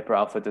after the Piper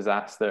Alpha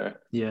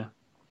disaster. Yeah.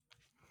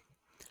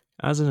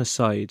 As an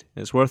aside,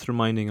 it's worth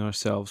reminding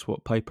ourselves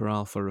what Piper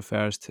Alpha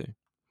refers to.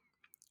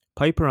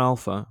 Piper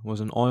Alpha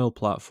was an oil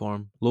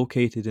platform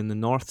located in the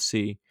North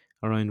Sea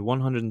around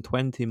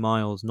 120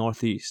 miles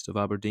northeast of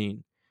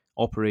Aberdeen,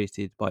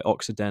 operated by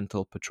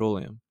Occidental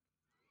Petroleum.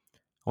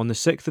 On the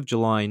 6th of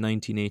July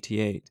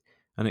 1988,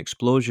 an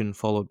explosion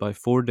followed by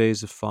 4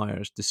 days of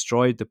fires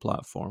destroyed the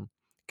platform,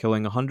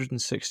 killing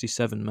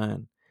 167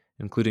 men,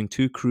 including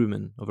 2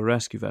 crewmen of a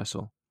rescue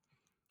vessel.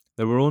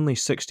 There were only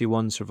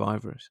 61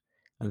 survivors,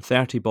 and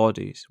 30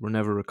 bodies were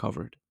never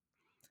recovered.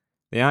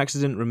 The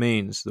accident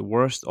remains the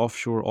worst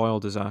offshore oil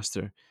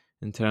disaster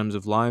in terms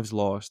of lives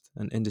lost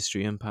and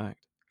industry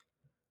impact.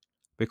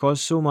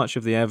 Because so much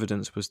of the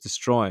evidence was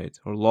destroyed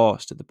or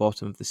lost at the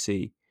bottom of the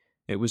sea,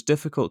 it was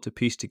difficult to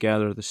piece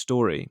together the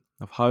story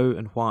of how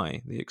and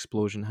why the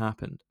explosion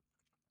happened.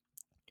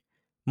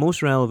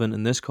 Most relevant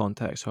in this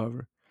context,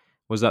 however,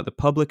 was that the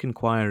public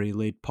inquiry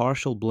laid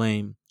partial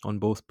blame on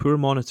both poor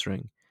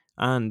monitoring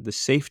and the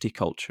safety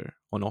culture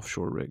on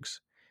offshore rigs,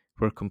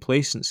 where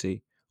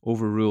complacency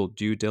overruled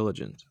due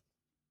diligence.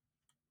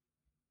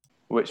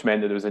 Which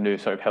meant that there was a new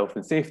sort of health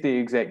and safety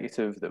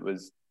executive that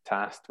was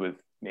tasked with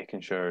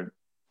making sure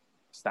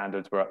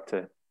standards were up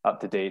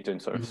to date, doing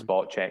sort of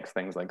spot checks,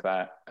 things like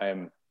that.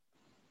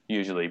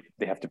 Usually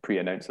they have to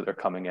pre-announce that they're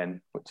coming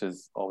in, which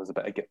is always a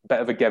bit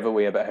of a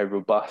giveaway about how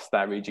robust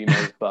that regime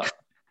is. But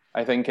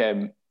I think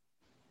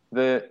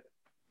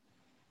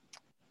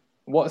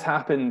what's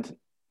happened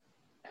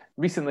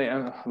recently,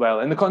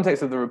 well, in the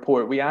context of the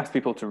report, we asked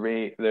people to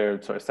rate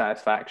their sort of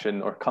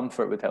satisfaction or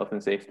comfort with health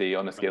and safety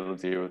on a scale of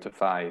 0 to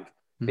 5.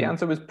 Mm-hmm. The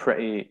answer was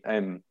pretty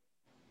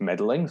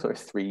middling, sort of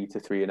 3 to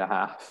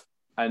 3.5.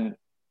 And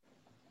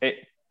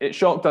it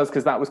shocked us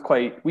because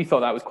we thought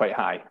that was quite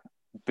high,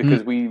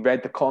 because we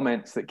read the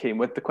comments that came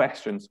with the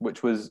questions,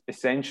 which was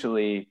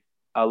essentially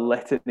a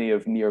litany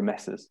of near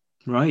misses.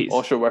 Right.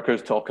 Offshore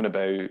workers talking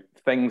about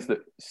things that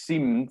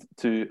seemed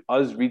to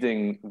us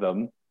reading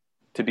them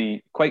to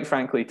be, quite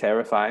frankly,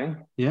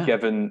 terrifying,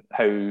 given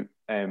how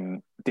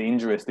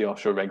dangerous the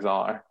offshore rigs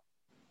are.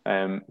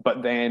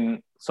 But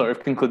then sort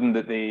of concluding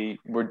that they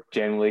were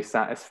generally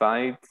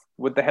satisfied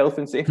with the health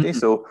and safety.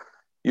 So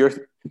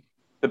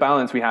the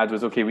balance we had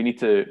was, okay, we need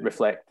to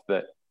reflect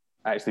that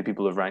actually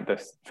people have ranked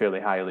this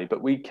fairly highly,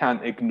 but we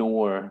can't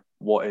ignore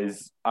what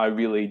is a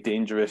really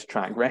dangerous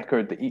track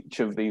record that each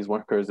of these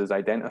workers is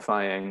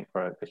identifying,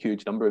 or a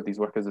huge number of these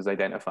workers is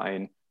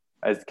identifying,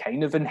 as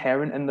kind of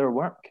inherent in their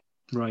work.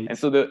 Right. And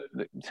so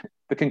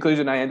the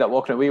conclusion I ended up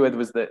walking away with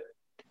was that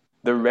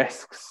the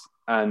risks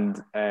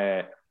and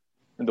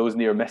those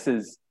near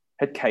misses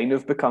had kind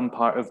of become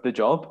part of the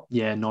job.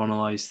 Yeah,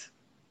 normalized.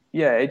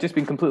 Yeah, it just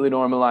been completely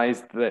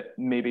normalized that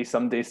maybe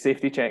some days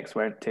safety checks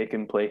weren't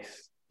taking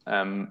place.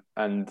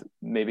 And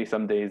maybe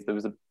some days there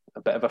was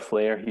a bit of a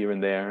flare here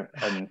and there,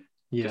 and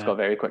just got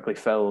very quickly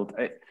filled.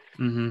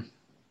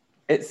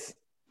 It's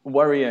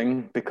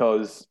worrying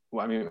because,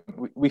 well, I mean,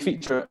 we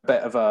feature a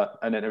bit of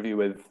an interview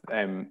with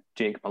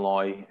Jake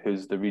Malloy,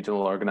 who's the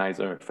regional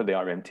organizer for the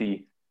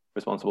RMT,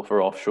 responsible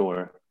for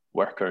offshore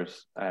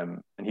workers,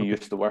 and he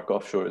used to work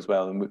offshore as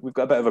well. And we've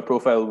got a bit of a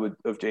profile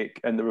of Jake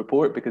in the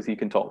report because he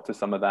can talk to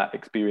some of that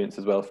experience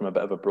as well from a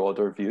bit of a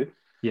broader view.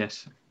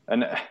 Yes.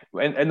 And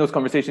in those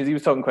conversations, he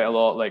was talking quite a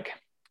lot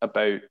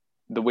about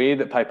the way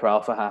that Piper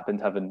Alpha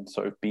happened, having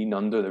sort of been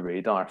under the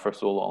radar for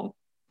so long.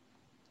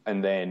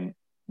 And then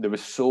there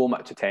was so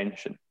much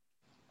attention.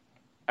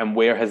 And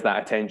where has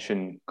that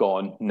attention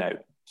gone now?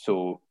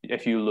 So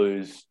if you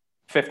lose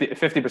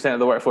 50% of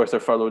the workforce are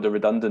furloughed or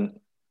redundant,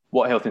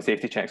 what health and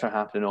safety checks are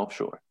happening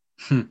offshore?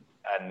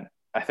 And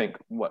I think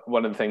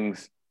one of the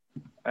things,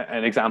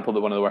 an example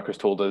that one of the workers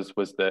told us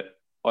was that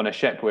on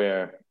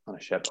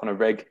a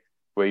rig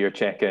where you're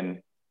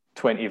checking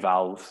 20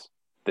 valves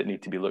that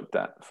need to be looked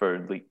at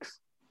for leaks,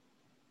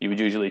 you would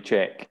usually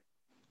check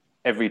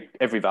every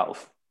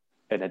valve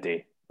in a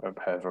day or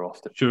however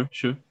often.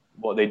 Sure.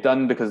 What they'd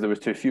done, because there was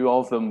too few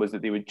of them, was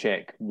that they would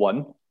check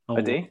one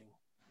a day,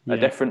 a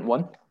different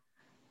one.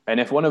 And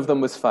if one of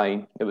them was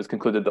fine, it was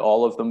concluded that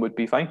all of them would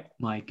be fine.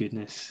 My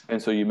goodness.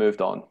 And so you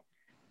moved on.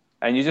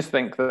 And you just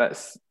think that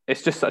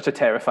it's just such a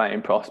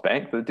terrifying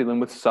prospect. They're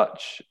dealing with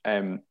such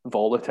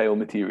volatile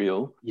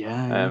material.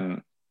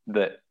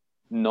 That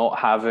not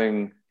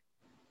having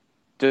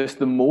just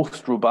the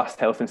most robust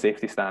health and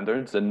safety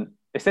standards, and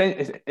if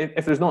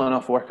there's not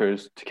enough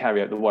workers to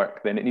carry out the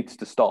work, then it needs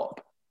to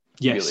stop.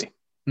 Yes.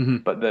 Really.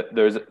 But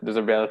there's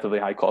a relatively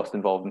high cost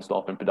involved in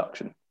stopping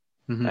production,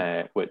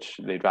 which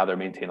they'd rather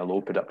maintain a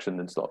low production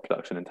than stop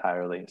production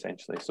entirely,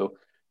 essentially. So,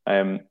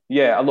 a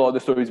lot of the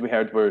stories we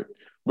heard were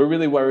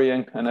really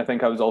worrying, and I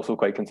think I was also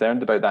quite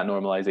concerned about that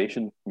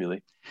normalization,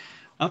 really.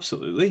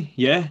 Absolutely,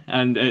 yeah,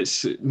 and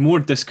it's more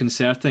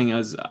disconcerting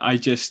as I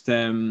just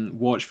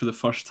watched for the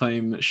first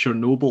time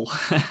Chernobyl,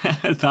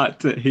 that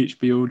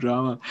HBO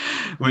drama,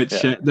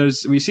 which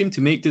we seem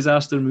to make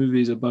disaster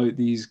movies about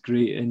these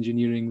great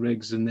engineering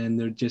rigs, and then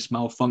they're just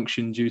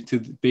malfunction due to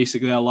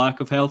basically a lack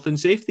of health and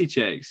safety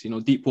checks. You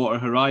know, Deepwater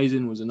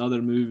Horizon was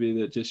another movie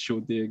that just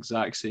showed the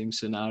exact same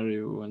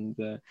scenario, and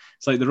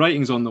it's like the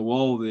writing's on the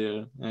wall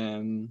there,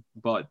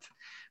 but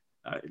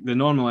the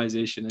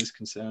normalization is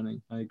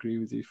concerning. I agree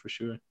with you for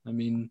sure. I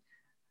mean,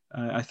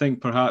 I think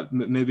perhaps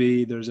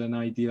maybe there's an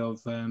idea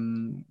of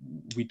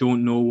we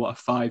don't know what a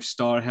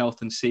 5-star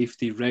health and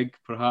safety rig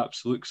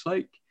perhaps looks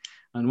like.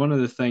 And one of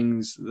the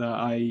things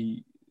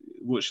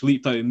which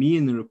leaped out at me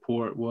in the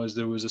report was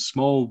there was a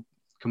small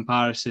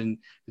comparison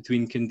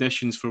between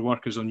conditions for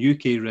workers on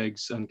UK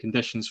rigs and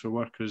conditions for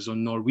workers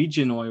on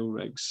Norwegian oil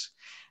rigs.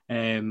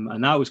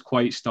 And that was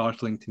quite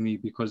startling to me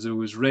because there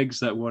was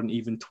rigs that weren't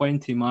even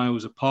 20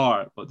 miles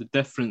apart, but the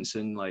difference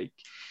in like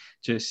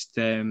just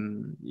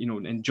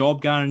and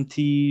job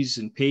guarantees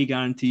and pay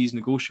guarantees,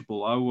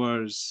 negotiable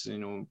hours.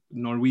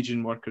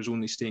 Norwegian workers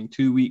only staying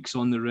 2 weeks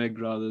on the rig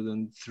rather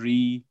than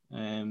 3,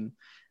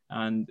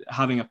 and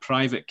having a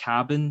private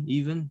cabin,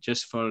 even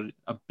just for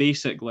a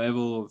basic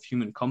level of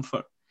human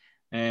comfort.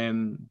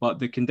 But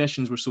the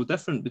conditions were so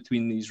different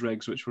between these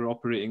rigs, which were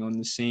operating on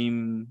the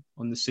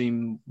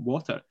same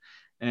water.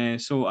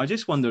 So I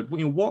just wondered,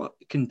 what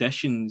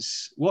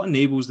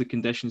enables the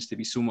conditions to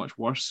be so much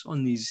worse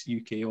on these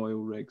UK oil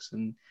rigs,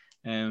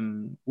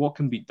 and what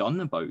can be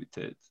done about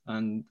it?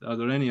 And are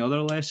there any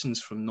other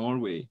lessons from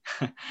Norway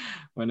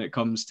when it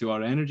comes to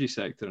our energy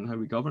sector and how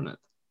we govern it?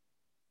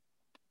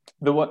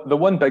 The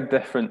one big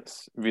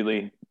difference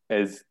really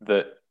is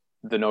that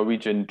the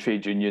Norwegian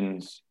trade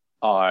unions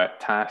are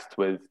tasked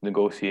with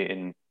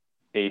negotiating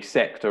a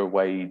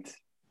sector-wide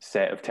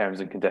set of terms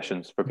and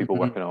conditions for people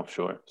working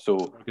offshore. So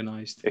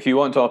organized. If you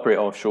want to operate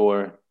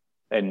offshore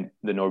in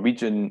the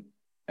Norwegian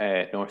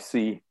North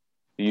Sea,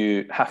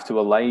 you have to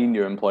align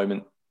your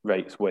employment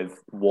rights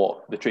with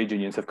what the trade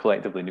unions have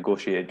collectively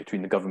negotiated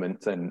between the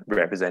government and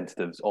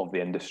representatives of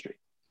the industry.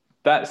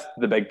 That's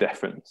the big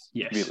difference,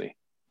 really.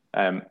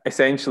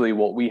 Essentially,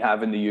 what we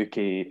have in the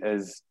UK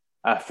is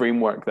a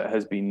framework that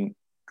has been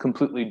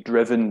completely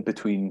driven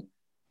between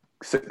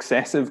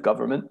successive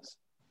governments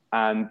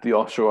and the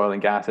offshore oil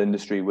and gas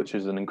industry, which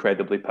is an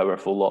incredibly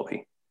powerful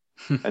lobby.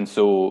 And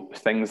so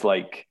things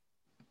like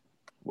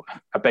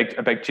a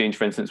big change,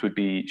 for instance, would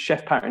be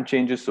shift pattern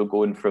changes. So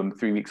going from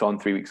 3 weeks on,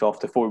 3 weeks off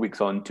to 4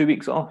 weeks on, 2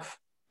 weeks off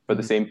for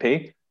the same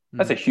pay.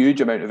 That's a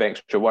huge amount of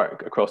extra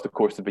work across the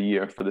course of a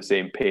year for the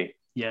same pay.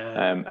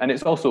 And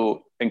it's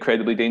also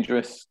incredibly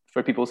dangerous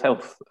for people's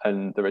health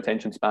and their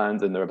attention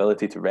spans and their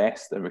ability to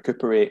rest and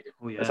recuperate.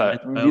 It's a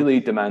really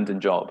demanding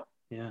job.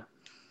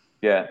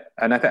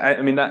 And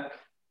I mean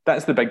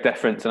that's the big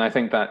difference, and I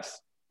think that's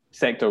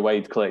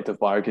sector-wide collective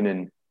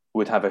bargaining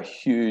would have a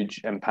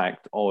huge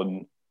impact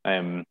on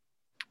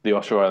the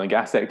offshore oil and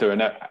gas sector,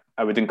 and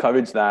I would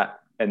encourage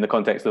that in the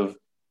context of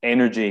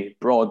energy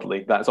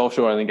broadly. That's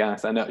offshore oil and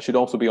gas, and it should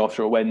also be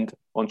offshore wind,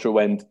 onshore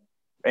wind,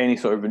 any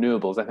sort of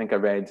renewables. I think I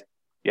read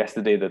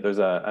yesterday that there's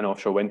an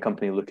offshore wind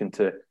company looking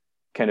to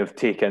kind of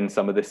take in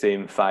some of the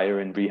same fire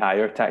and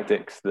rehire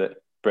tactics that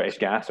British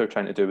Gas are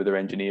trying to do with their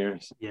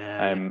engineers.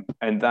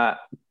 And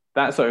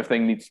that sort of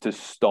thing needs to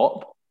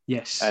stop.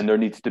 And there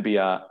needs to be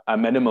a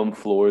minimum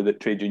floor that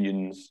trade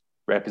unions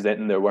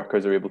representing their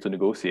workers are able to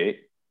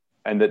negotiate,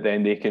 and that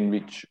then they can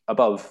reach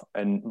above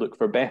and look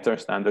for better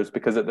standards.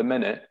 Because at the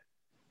minute,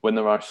 when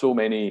there are so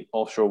many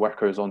offshore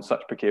workers on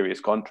such precarious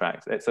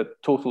contracts, it's a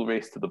total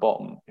race to the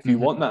bottom. If you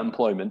want that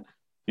employment,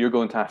 you're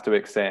going to have to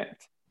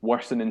accept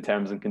worsening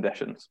terms and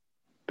conditions,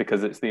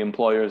 because it's the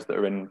employers that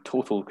are in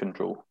total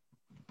control.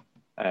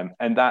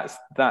 And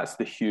that's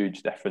the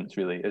huge difference,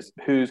 really, is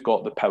who's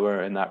got the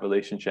power in that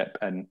relationship.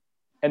 And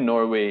in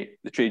Norway,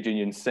 the trade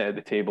unions sit at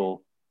the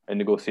table and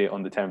negotiate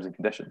on the terms and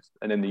conditions.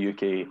 And in the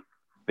UK,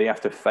 they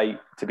have to fight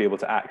to be able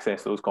to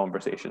access those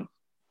conversations.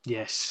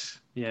 Yes,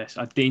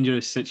 a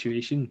dangerous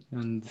situation.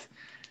 And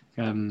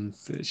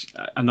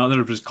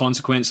another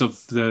consequence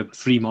of the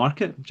free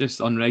market, just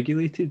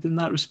unregulated in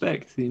that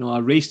respect.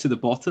 A race to the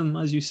bottom,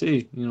 as you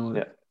say,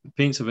 it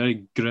paints a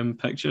very grim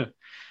picture.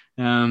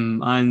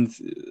 And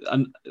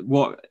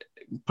what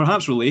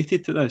perhaps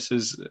related to this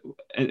is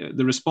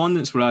the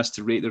respondents were asked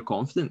to rate their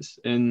confidence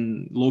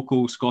in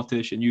local,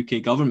 Scottish and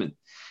UK government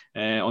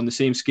on the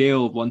same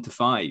scale of 1 to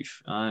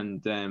 5.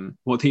 And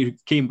what they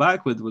came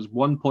back with was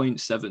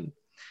 1.7.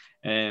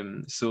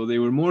 So they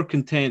were more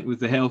content with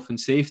the health and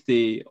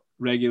safety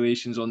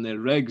regulations on their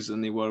rigs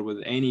than they were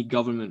with any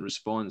government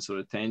response or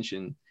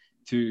attention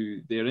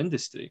to their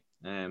industry.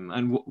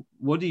 And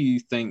what do you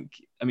think?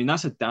 I mean,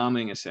 that's a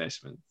damning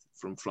assessment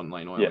from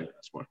frontline oil and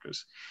gas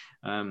workers.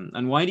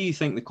 And why do you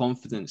think the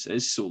confidence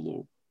is so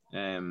low?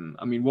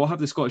 I mean, what have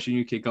the Scottish and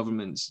UK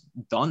governments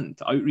done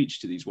to outreach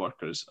to these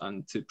workers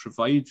and to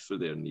provide for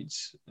their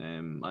needs,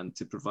 and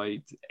to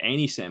provide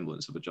any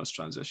semblance of a just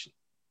transition?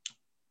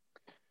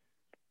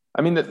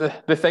 I mean,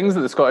 the things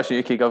that the Scottish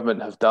and UK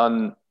government have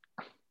done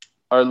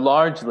are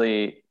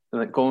largely,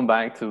 like, going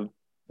back to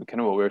kind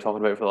of what we were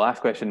talking about for the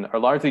last question, are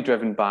largely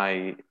driven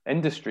by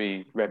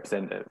industry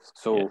representatives.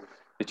 So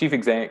the chief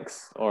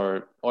execs,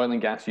 or Oil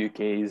and Gas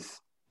UK's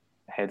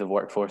head of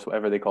workforce,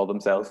 whatever they call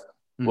themselves,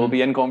 will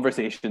be in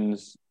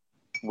conversations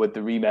with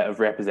the remit of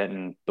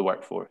representing the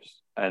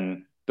workforce.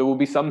 And there will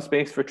be some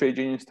space for trade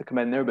unions to come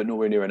in there, but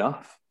nowhere near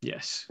enough.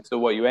 So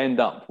what you end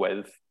up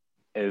with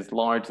is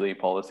largely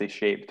policy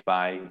shaped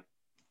by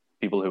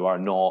people who are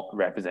not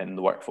representing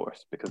the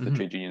workforce, because the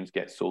trade unions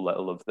get so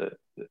little of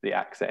the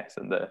access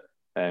and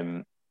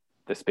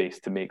the space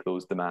to make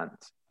those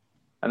demands.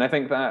 And I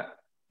think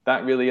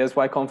that really is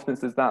why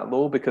confidence is that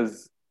low,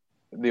 because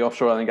the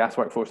offshore oil and gas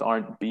workforce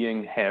aren't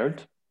being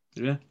heard.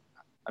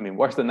 I mean,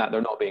 worse than that,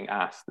 they're not being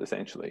asked,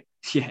 essentially.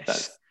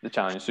 That's the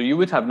challenge. So you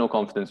would have no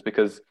confidence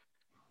because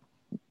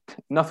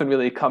nothing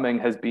really coming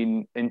has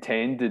been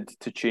intended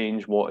to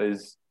change what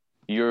is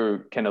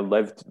your kind of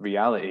lived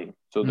reality.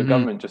 So the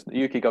government,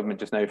 the UK government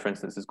just now, for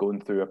instance, is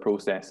going through a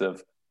process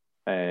of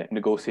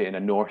negotiating a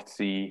North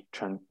Sea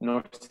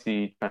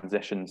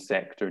transition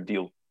sector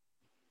deal.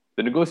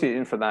 The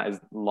negotiating for that is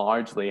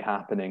largely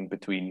happening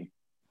between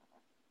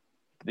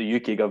the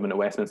UK government at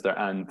Westminster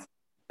and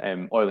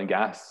oil and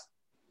gas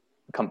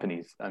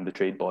companies and the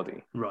trade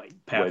body. Right.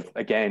 Perfect. With,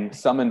 again,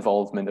 some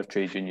involvement of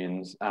trade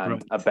unions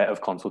and a bit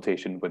of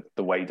consultation with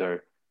the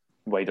wider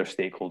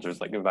stakeholders,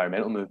 like the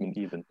environmental movement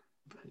even.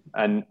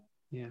 And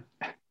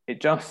it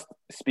just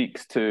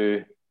speaks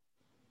to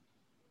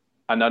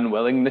an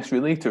unwillingness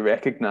really to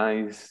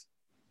recognise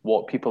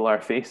what people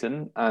are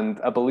facing, and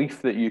a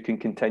belief that you can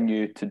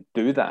continue to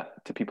do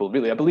that to people.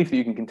 Really, a belief that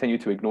you can continue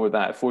to ignore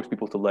that, force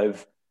people to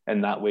live in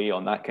that way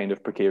on that kind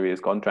of precarious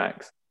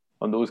contracts,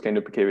 on those kind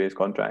of precarious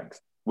contracts,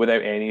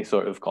 without any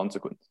sort of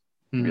consequence,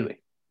 really.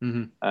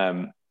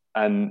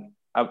 And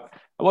I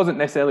wasn't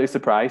necessarily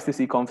surprised to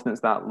see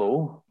confidence that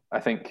low. I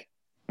think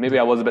maybe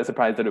I was a bit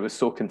surprised that it was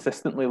so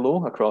consistently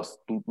low across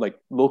like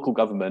local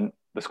government,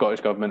 the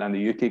Scottish government and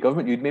the UK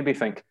government. You'd maybe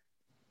think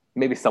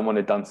maybe someone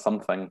had done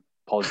something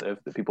positive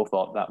that people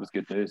thought that was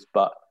good news.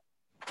 But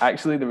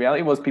actually the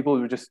reality was people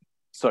were just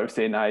sort of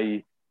saying,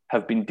 I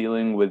have been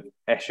dealing with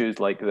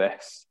issues like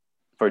this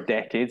for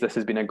decades. This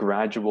has been a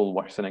gradual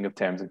worsening of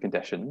terms and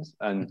conditions.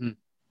 And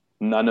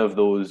none of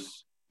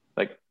those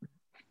like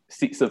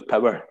seats of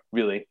power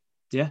really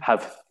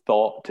have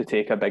thought to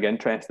take a big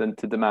interest and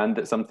to demand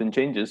that something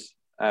changes.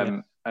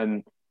 And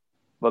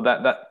well,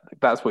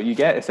 that's what you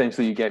get.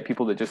 Essentially, you get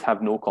people that just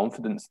have no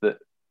confidence that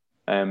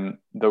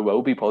there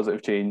will be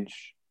positive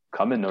change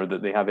coming, or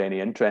that they have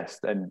any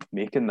interest in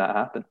making that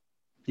happen.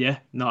 Yeah,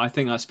 no, I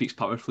think that speaks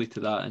powerfully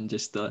to that, and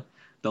just the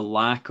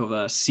lack of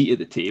a seat at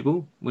the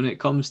table when it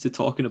comes to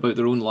talking about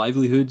their own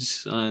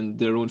livelihoods and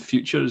their own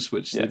futures,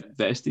 which they've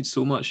vested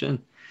so much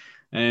in.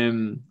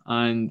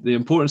 And the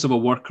importance of a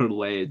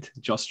worker-led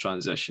just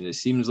transition. It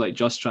seems like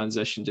just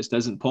transition just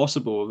isn't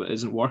possible if it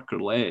isn't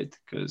worker-led,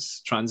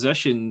 because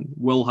transition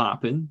will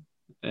happen,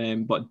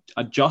 but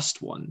a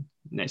just one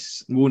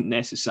won't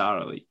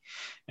necessarily.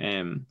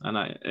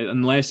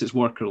 Unless it's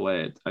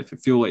worker-led. I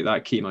feel like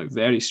that came out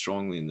very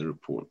strongly in the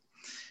report.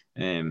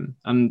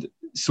 And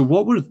so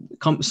what were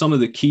some of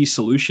the key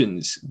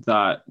solutions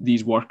that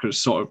these workers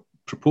sort of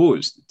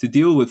proposed to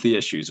deal with the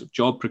issues of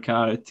job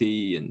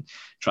precarity and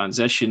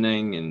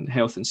transitioning and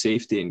health and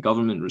safety and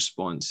government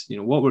response? You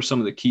know, what were some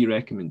of the key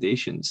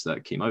recommendations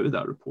that came out of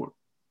that report?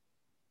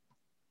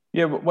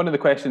 Yeah, one of the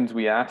questions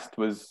we asked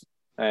was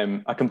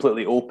a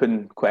completely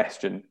open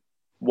question.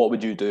 What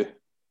would you do?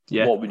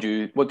 Yeah. What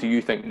do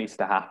you think needs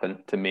to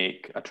happen to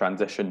make a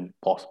transition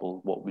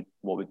possible? What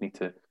would need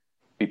to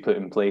be put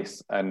in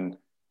place? And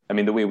I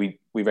mean, the way we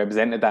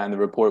represented that in the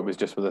report was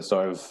just with a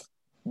sort of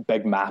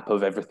big map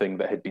of everything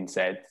that had been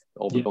said,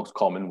 all the most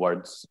common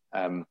words.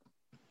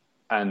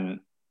 And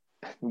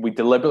we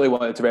deliberately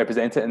wanted to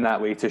represent it in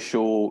that way to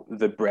show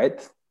the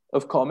breadth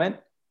of comment.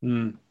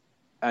 And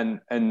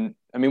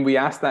I mean, we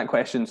asked that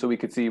question so we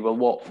could see, well,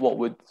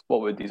 what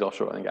would these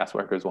offshore oil and gas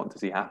workers want to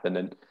see happen?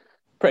 And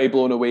pretty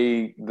blown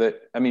away that,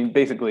 I mean,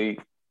 basically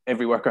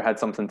every worker had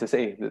something to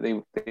say,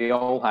 that they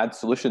all had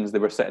solutions. They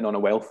were sitting on a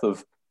wealth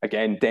of,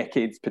 again,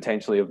 decades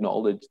potentially of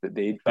knowledge that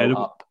they'd built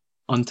up.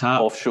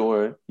 Untapped.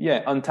 Offshore.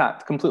 Yeah,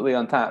 untapped, completely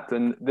untapped.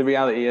 And the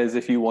reality is,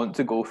 if you want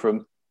to go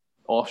from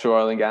offshore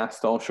oil and gas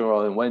to offshore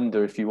oil and wind,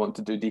 or if you want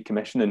to do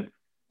decommissioning,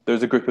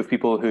 there's a group of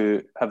people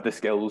who have the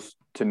skills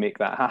to make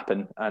that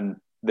happen. And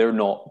they're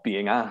not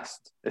being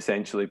asked,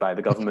 essentially, by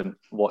the government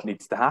what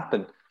needs to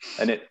happen.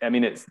 And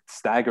it's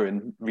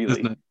staggering, really.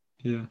 Isn't it?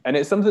 Yeah. And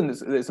it's something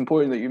that's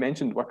important that you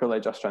mentioned,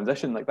 worker-led just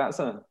transition. Like that's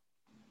the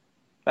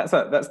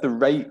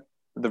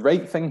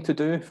right thing to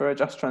do for a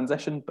just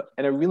transition, but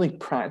in a really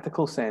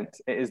practical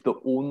sense, it is the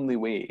only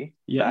way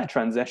that a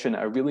transition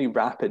at a really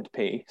rapid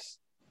pace,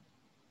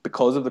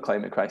 because of the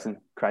climate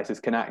crisis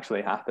can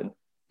actually happen.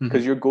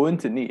 Because you're going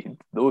to need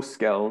those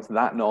skills,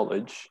 that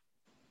knowledge,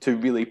 to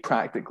really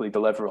practically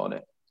deliver on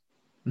it.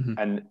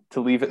 And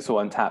to leave it so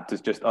untapped is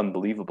just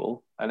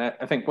unbelievable. And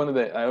I think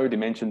I already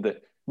mentioned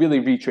that really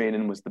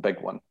retraining was the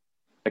big one.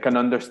 Like an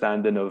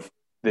understanding of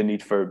the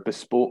need for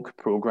bespoke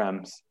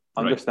programs,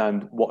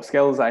 understand what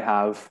skills I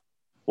have,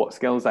 what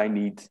skills I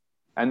need,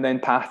 and then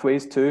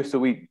pathways too. So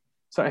we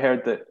sort of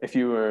heard that if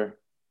you were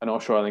an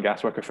offshore oil and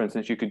gas worker, for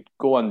instance, you could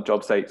go on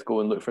job sites, go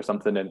and look for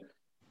something, and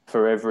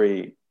for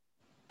every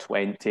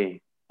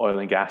 20 oil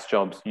and gas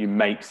jobs, you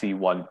might see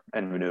one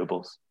in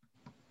renewables.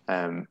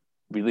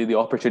 Really, the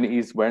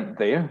opportunities weren't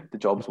there. The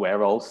jobs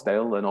were all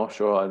still in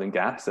offshore oil and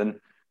gas, and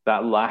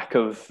that lack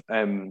of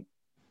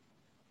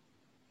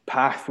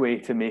pathway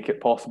to make it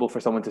possible for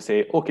someone to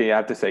say, okay,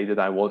 I've decided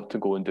I want to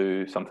go and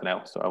do something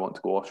else, or I want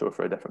to go offshore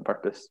for a different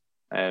purpose,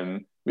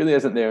 really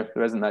isn't there.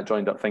 There isn't that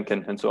joined up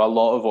thinking. And so a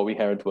lot of what we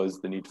heard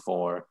was the need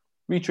for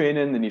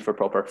retraining, the need for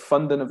proper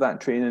funding of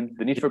that training,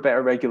 the need for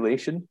better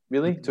regulation,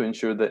 really, to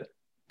ensure that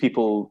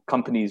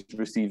companies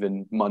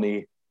receiving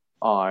money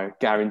are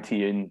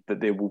guaranteeing that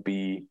there will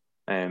be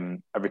a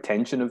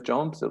retention of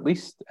jobs, at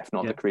least, if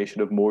not the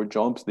creation of more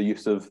jobs, the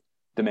use of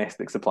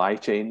domestic supply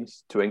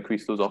chains to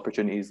increase those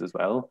opportunities as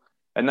well.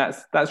 And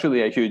that's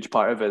really a huge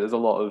part of it. There's a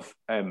lot of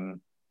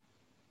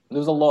there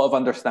was a lot of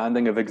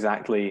understanding of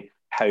exactly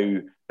how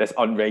this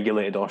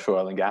unregulated offshore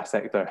oil and gas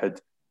sector had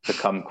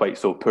become quite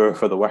so poor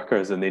for the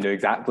workers, and they knew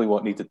exactly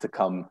what needed to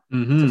come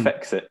to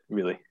fix it,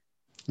 really.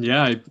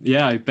 Yeah,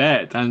 I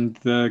bet. And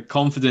the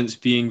confidence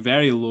being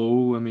very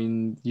low. I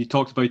mean, you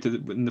talked about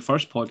it in the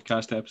first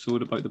podcast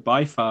episode about the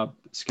BIFAB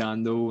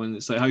scandal, and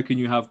it's like, how can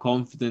you have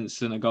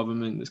confidence in a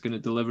government that's going to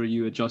deliver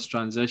you a just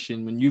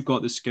transition when you've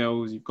got the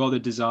skills, you've got the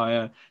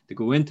desire to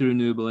go into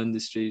renewable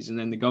industries, and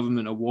then the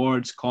government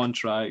awards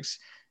contracts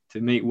to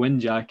make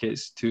wind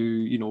jackets to,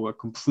 you know, a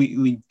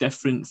completely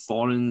different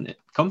foreign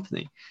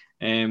company,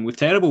 with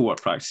terrible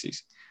work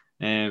practices.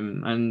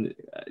 And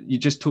you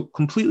just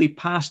completely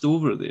passed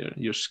over there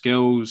your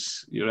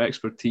skills, your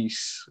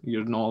expertise,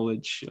 your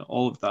knowledge.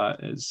 All of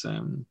that is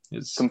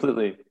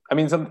completely. I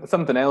mean,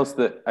 something else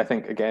that I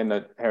think, again,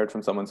 I heard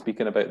from someone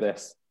speaking about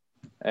this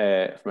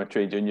from a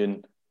trade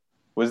union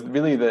was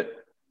really that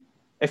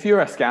if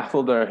you're a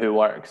scaffolder who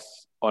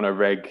works on a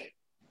rig,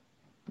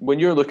 when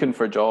you're looking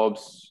for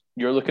jobs,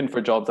 you're looking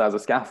for jobs as a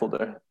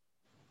scaffolder.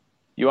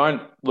 You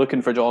aren't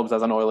looking for jobs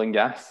as an oil and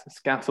gas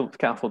scaffolder.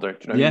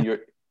 Do you know what I mean?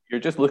 You're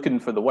just looking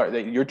for the work.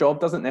 Your job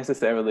doesn't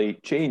necessarily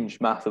change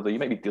massively. You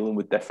might be dealing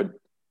with different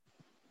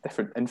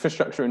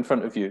infrastructure in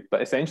front of you,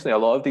 but essentially a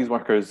lot of these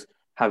workers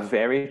have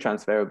very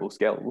transferable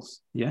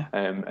skills. Yeah.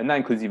 And that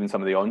includes even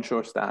some of the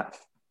onshore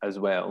staff as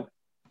well.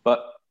 But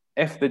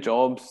if the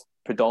jobs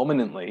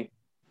predominantly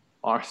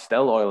are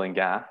still oil and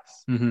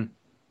gas,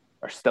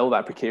 are still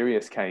that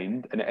precarious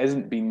kind, and it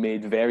isn't being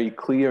made very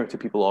clear to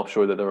people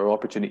offshore that there are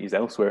opportunities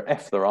elsewhere,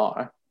 if there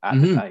are at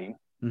the time,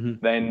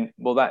 then,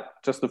 well,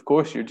 that just, of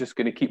course, you're just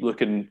going to keep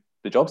looking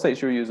the job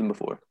sites you were using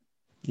before,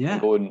 and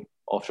going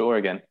offshore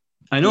again.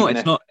 I know,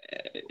 it's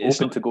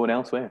open to going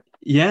elsewhere.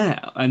 Yeah,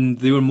 and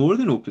they were more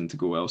than open to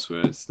go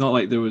elsewhere. It's not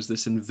like there was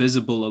this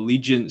invisible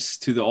allegiance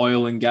to the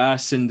oil and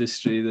gas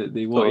industry that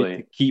they wanted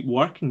to keep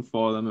working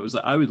for them. It was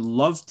like, I would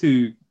love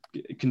to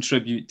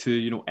contribute to,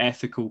 you know,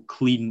 ethical,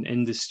 clean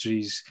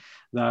industries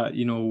that,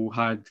 you know,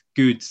 had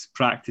good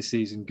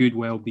practices and good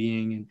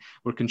well-being and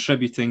were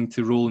contributing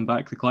to rolling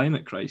back the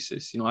climate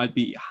crisis. You know, I'd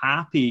be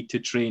happy to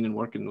train and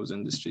work in those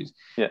industries.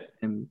 Yeah.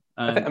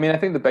 I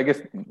think the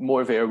biggest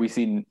motivator we've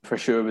seen for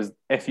sure was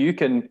if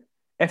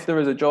there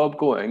is a job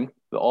going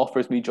that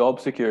offers me job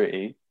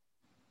security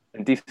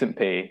and decent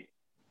pay,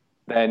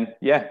 then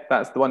yeah,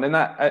 that's the one. And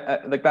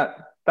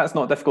that's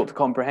not difficult to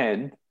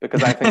comprehend,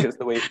 because I think it's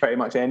the way pretty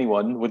much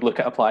anyone would look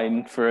at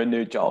applying for a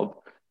new job.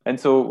 And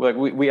so, like,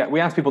 we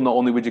asked people, not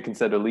only would you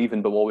consider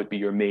leaving, but what would be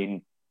your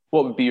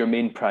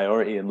main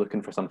priority in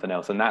looking for something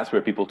else? And that's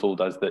where people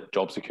told us that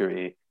job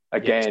security,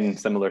 again,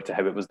 similar to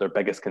how it was their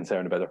biggest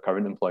concern about their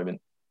current employment,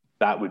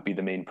 that would be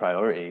the main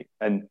priority.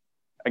 And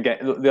again,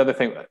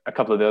 a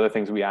couple of the other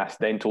things we asked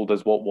then told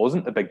us what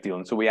wasn't a big deal.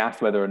 And so we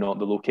asked whether or not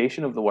the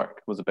location of the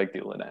work was a big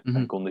deal in it. I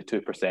think only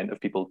 2% of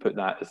people put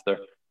that as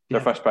their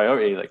first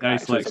priority. Like,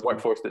 actually, it's a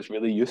workforce that's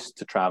really used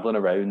to traveling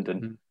around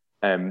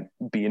and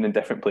being in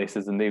different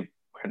places, and they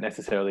weren't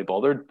necessarily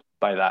bothered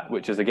by that,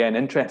 which is, again,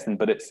 interesting.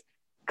 But it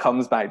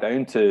comes back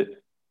down to,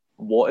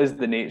 what is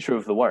the nature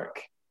of the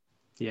work?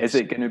 Is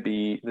it going to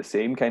be the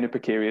same kind of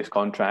precarious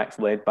contracts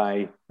led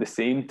by the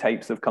same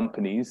types of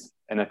companies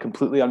in a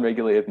completely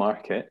unregulated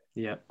market?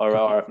 Or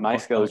are my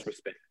skills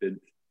respected,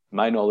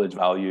 my knowledge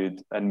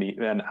valued, and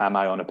am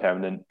I on a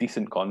permanent,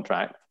 decent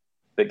contract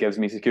that gives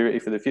me security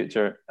for the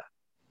future?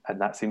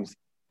 And that seems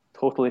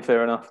totally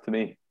fair enough to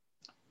me.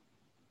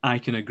 I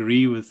can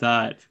agree with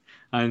that.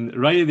 And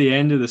right at the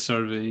end of the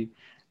survey,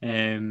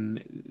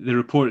 the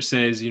report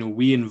says, you know,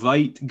 we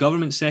invite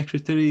government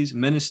secretaries,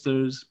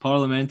 ministers,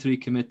 parliamentary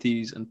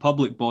committees, and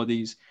public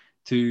bodies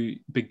to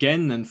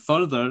begin and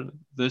further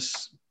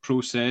this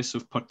process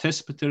of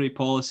participatory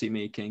policy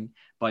making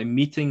by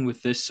meeting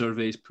with this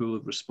survey's pool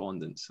of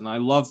respondents. And I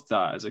loved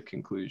that as a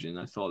conclusion.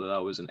 I thought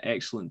that was an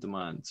excellent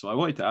demand. So I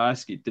wanted to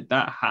ask you, did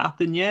that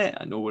happen yet?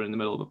 I know we're in the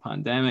middle of a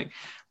pandemic,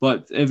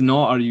 but if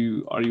not, are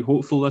you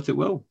hopeful that it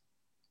will?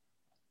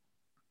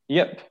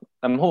 Yep,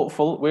 I'm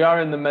hopeful. We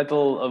are in the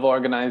middle of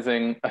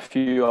organising a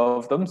few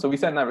of them. So we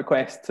sent that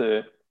request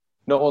to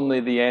not only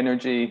the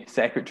energy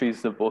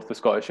secretaries of both the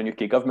Scottish and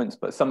UK governments,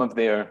 but some of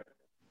their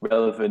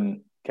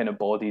relevant kind of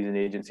bodies and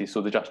agencies.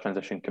 So the Just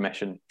Transition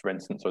Commission, for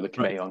instance, or the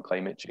Committee on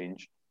Climate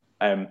Change.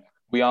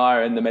 We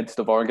are in the midst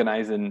of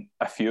organising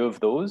a few of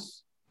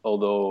those,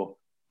 although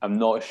I'm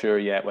not sure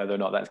yet whether or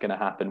not that's going to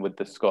happen with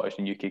the Scottish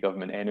and UK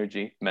government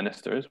energy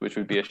ministers, which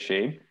would be a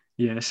shame.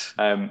 Yes.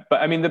 But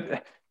I mean,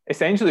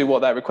 essentially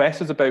what that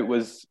request was about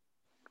was,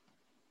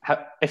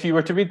 if you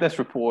were to read this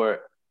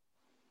report,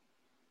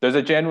 there's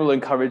a general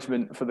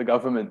encouragement for the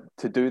government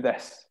to do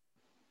this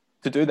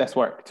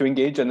work, to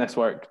engage in this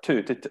work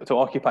too, to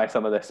occupy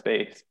some of this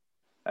space.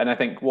 And I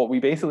think what we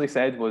basically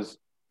said was,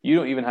 you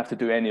don't even have to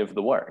do any of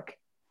the work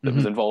that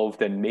was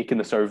involved in making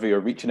the survey or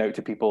reaching out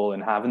to people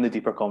and having the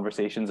deeper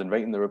conversations and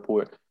writing the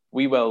report.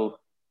 We will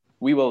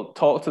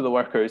talk to the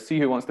workers, see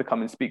who wants to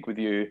come and speak with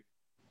you,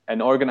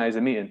 and organise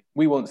a meeting.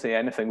 We won't say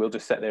anything. We'll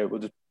just sit there.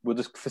 We'll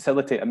just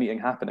facilitate a meeting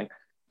happening.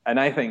 And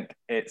I think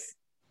it's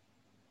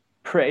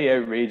pretty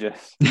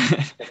outrageous.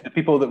 If the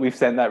people that we've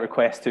sent that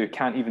request to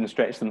can't even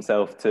stretch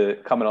themselves to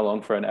coming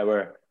along for an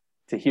hour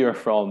to hear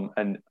from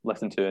and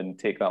listen to and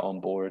take that on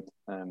board.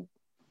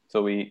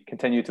 So we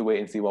continue to wait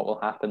and see what will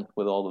happen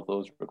with all of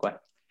those requests.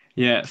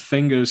 Yeah,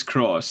 fingers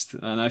crossed.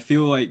 And I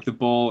feel like the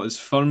ball is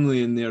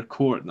firmly in their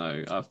court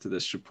now after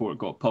this report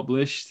got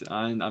published.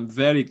 And I'm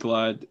very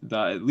glad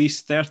that at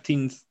least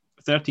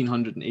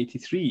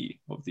 1,383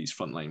 of these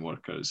frontline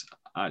workers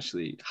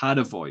actually had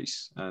a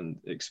voice and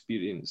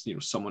experienced,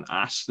 someone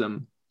asked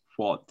them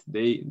what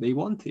they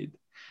wanted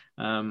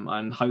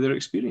and how their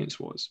experience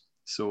was.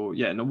 So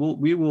yeah, no,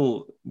 we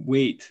will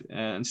wait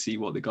and see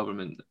what the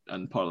government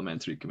and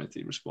parliamentary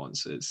committee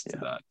response is to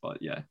that.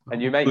 But yeah, and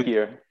you might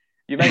hear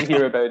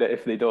about it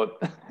if they don't.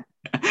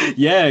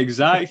 Yeah,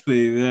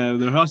 exactly.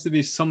 There has to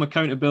be some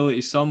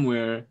accountability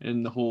somewhere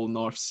in the whole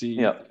North Sea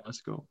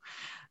fiasco.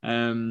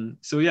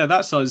 So yeah,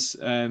 that's us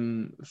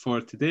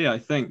for today, I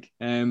think.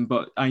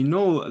 But I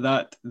know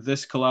that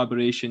this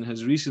collaboration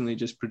has recently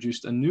just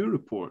produced a new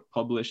report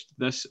published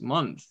this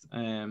month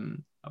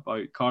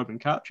about carbon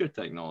capture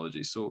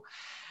technology. So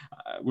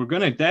we're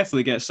going to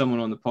definitely get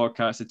someone on the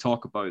podcast to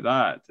talk about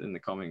that in the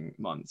coming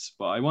months.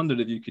 But I wondered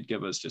if you could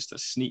give us just a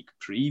sneak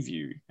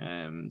preview,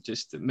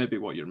 just maybe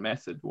what your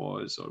method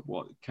was or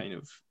what kind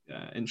of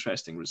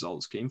interesting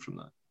results came from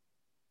that.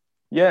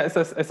 Yeah,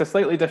 it's a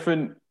slightly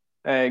different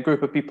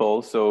group of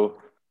people.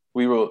 So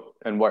we wrote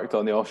and worked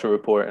on the offshore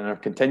report and are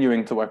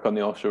continuing to work on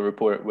the offshore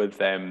report with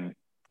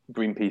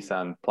Greenpeace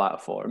and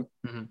Platform.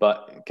 Mm-hmm.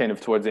 But kind of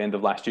towards the end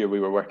of last year, we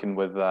were working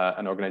with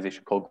an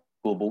organization called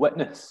Global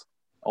Witness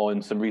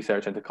on some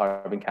research into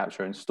carbon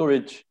capture and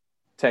storage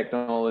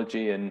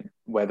technology and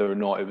whether or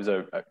not it was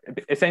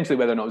essentially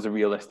whether or not it was a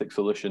realistic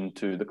solution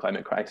to the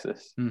climate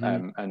crisis.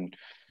 Mm-hmm. And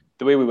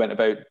the way we went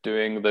about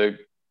doing the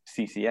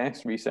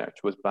CCS research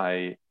was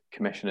by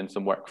commissioning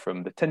some work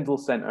from the Tyndall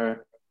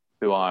Centre,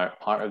 who are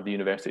part of the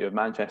University of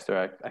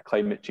Manchester, a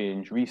climate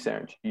change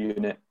research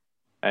unit,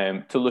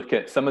 to look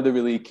at some of the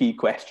really key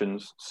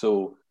questions.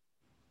 So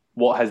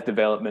what has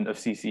development of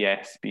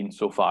CCS been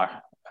so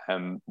far?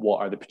 What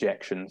are the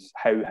projections?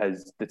 How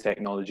has the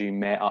technology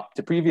met up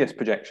to previous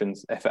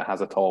projections, if it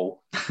has at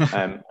all?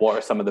 What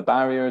are some of the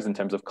barriers in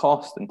terms of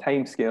cost and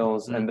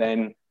timescales? Mm-hmm. And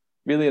then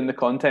really in the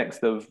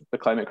context of the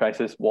climate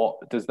crisis,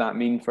 what does that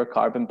mean for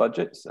carbon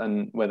budgets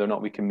and whether or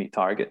not we can meet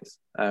targets?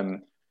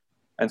 And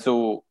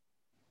so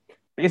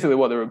basically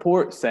what the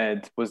report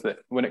said was that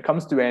when it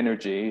comes to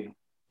energy,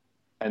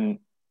 and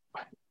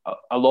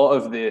a lot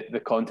of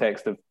the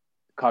context of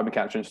carbon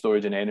capture and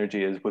storage and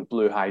energy is with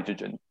blue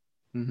hydrogen,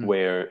 mm-hmm.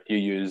 where you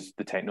use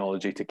the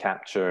technology to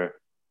capture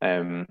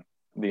the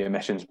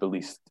emissions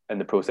released in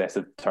the process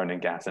of turning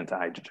gas into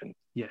hydrogen.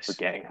 Yes. Or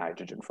getting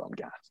hydrogen from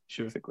gas,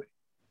 sure. Basically.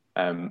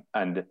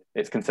 And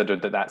it's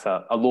considered that that's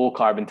a low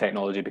carbon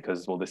technology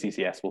because, well, the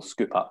CCS will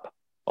scoop up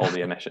all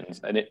the emissions.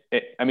 And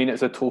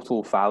it's a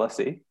total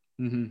fallacy,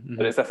 mm-hmm, mm-hmm.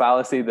 but it's a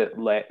fallacy that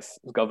lets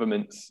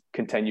governments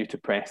continue to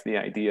press the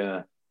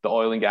idea that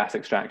oil and gas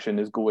extraction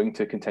is going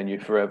to continue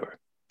forever.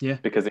 Yeah.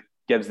 Because it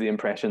gives the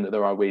impression that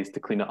there are ways to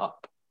clean it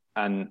up.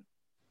 And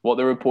what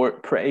the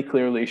report pretty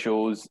clearly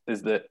shows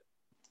is that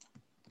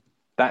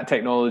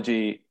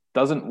technology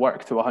doesn't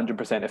work to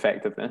 100%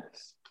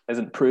 effectiveness,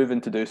 isn't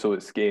proven to do so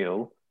at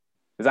scale,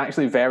 is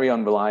actually very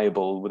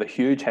unreliable with a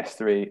huge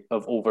history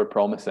of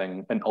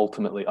over-promising and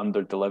ultimately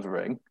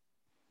under-delivering.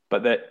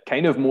 But that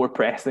kind of more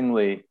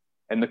pressingly,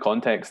 in the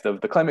context of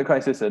the climate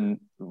crisis and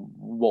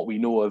what we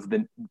know of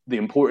the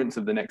importance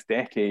of the next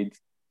decade,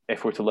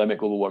 if we're to limit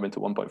global warming to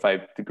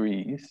 1.5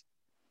 degrees,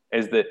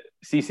 is that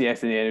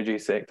CCS in the energy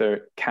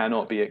sector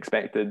cannot be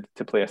expected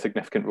to play a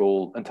significant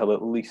role until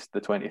at least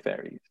the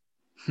 2030s.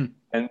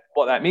 And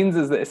what that means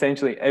is that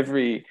essentially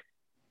every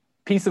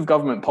piece of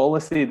government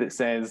policy that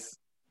says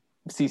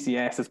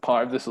CCS is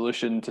part of the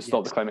solution to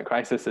stop the climate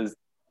crisis is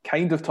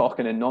kind of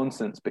talking in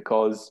nonsense,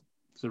 because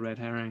it's a red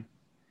herring.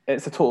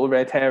 It's a total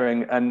red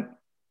herring. And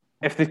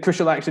if the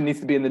crucial action needs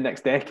to be in the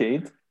next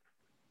decade,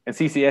 and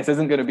CCS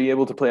isn't going to be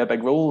able to play a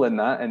big role in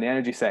that in the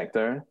energy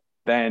sector,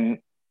 then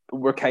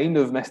we're kind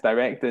of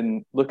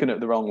misdirecting, looking at it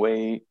the wrong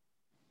way,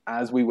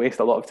 as we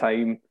waste a lot of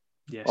time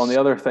on the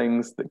other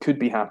things that could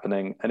be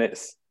happening. And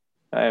it's,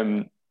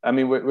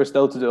 we're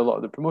still to do a lot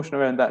of the promotion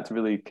around that to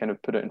really kind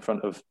of put it in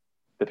front of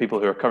the people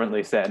who are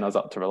currently setting us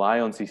up to rely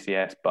on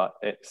CCS. But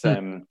it's,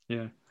 in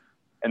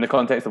the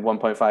context of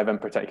 1.5 in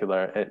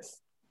particular, it's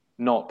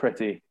not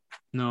pretty.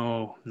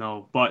 No,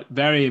 but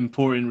very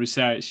important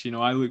research.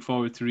 I look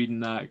forward to reading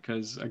that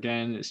because,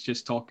 again, it's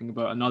just talking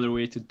about another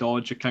way to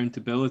dodge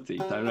accountability,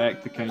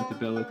 direct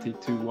accountability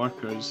to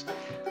workers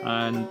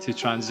and to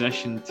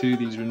transition to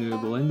these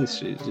renewable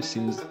industries. It just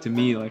seems to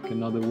me like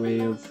another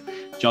way of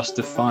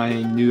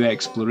justifying new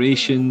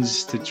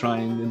explorations to try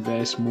and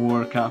invest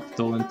more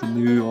capital into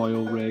new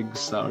oil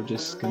rigs that are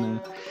just going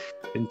to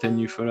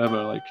continue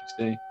forever, like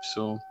you say.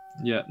 So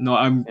yeah,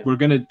 no, we're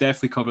going to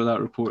definitely cover that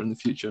report in the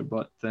future,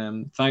 but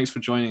thanks for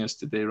joining us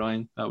today,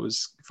 Ryan. That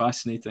was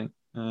fascinating.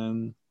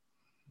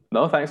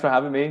 No, thanks for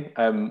having me.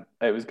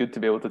 It was good to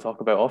be able to talk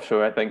about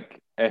offshore. I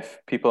think if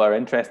people are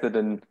interested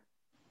in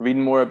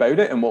reading more about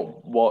it and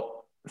what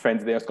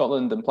Friends of the Earth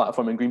Scotland and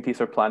Platform and Greenpeace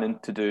are planning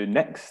to do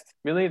next,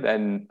 really,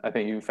 then I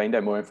think you can find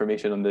out more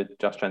information on the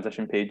Just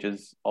Transition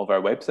pages of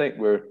our website.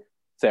 We're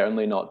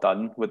certainly not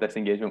done with this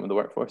engagement with the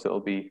workforce. It'll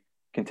be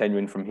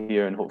continuing from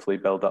here and hopefully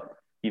build up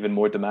even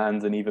more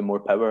demands and even more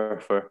power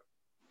for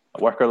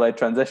a worker-led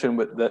transition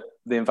that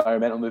the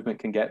environmental movement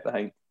can get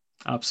behind.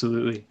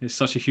 Absolutely. It's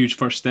such a huge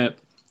first step.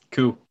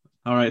 Cool.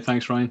 All right.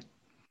 Thanks, Ryan.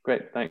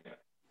 Great. Thanks.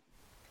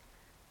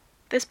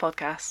 This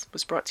podcast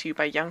was brought to you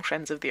by Young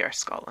Friends of the Earth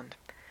Scotland,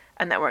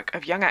 a network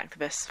of young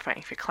activists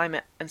fighting for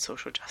climate and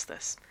social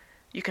justice.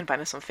 You can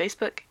find us on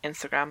Facebook,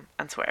 Instagram,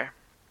 and Twitter.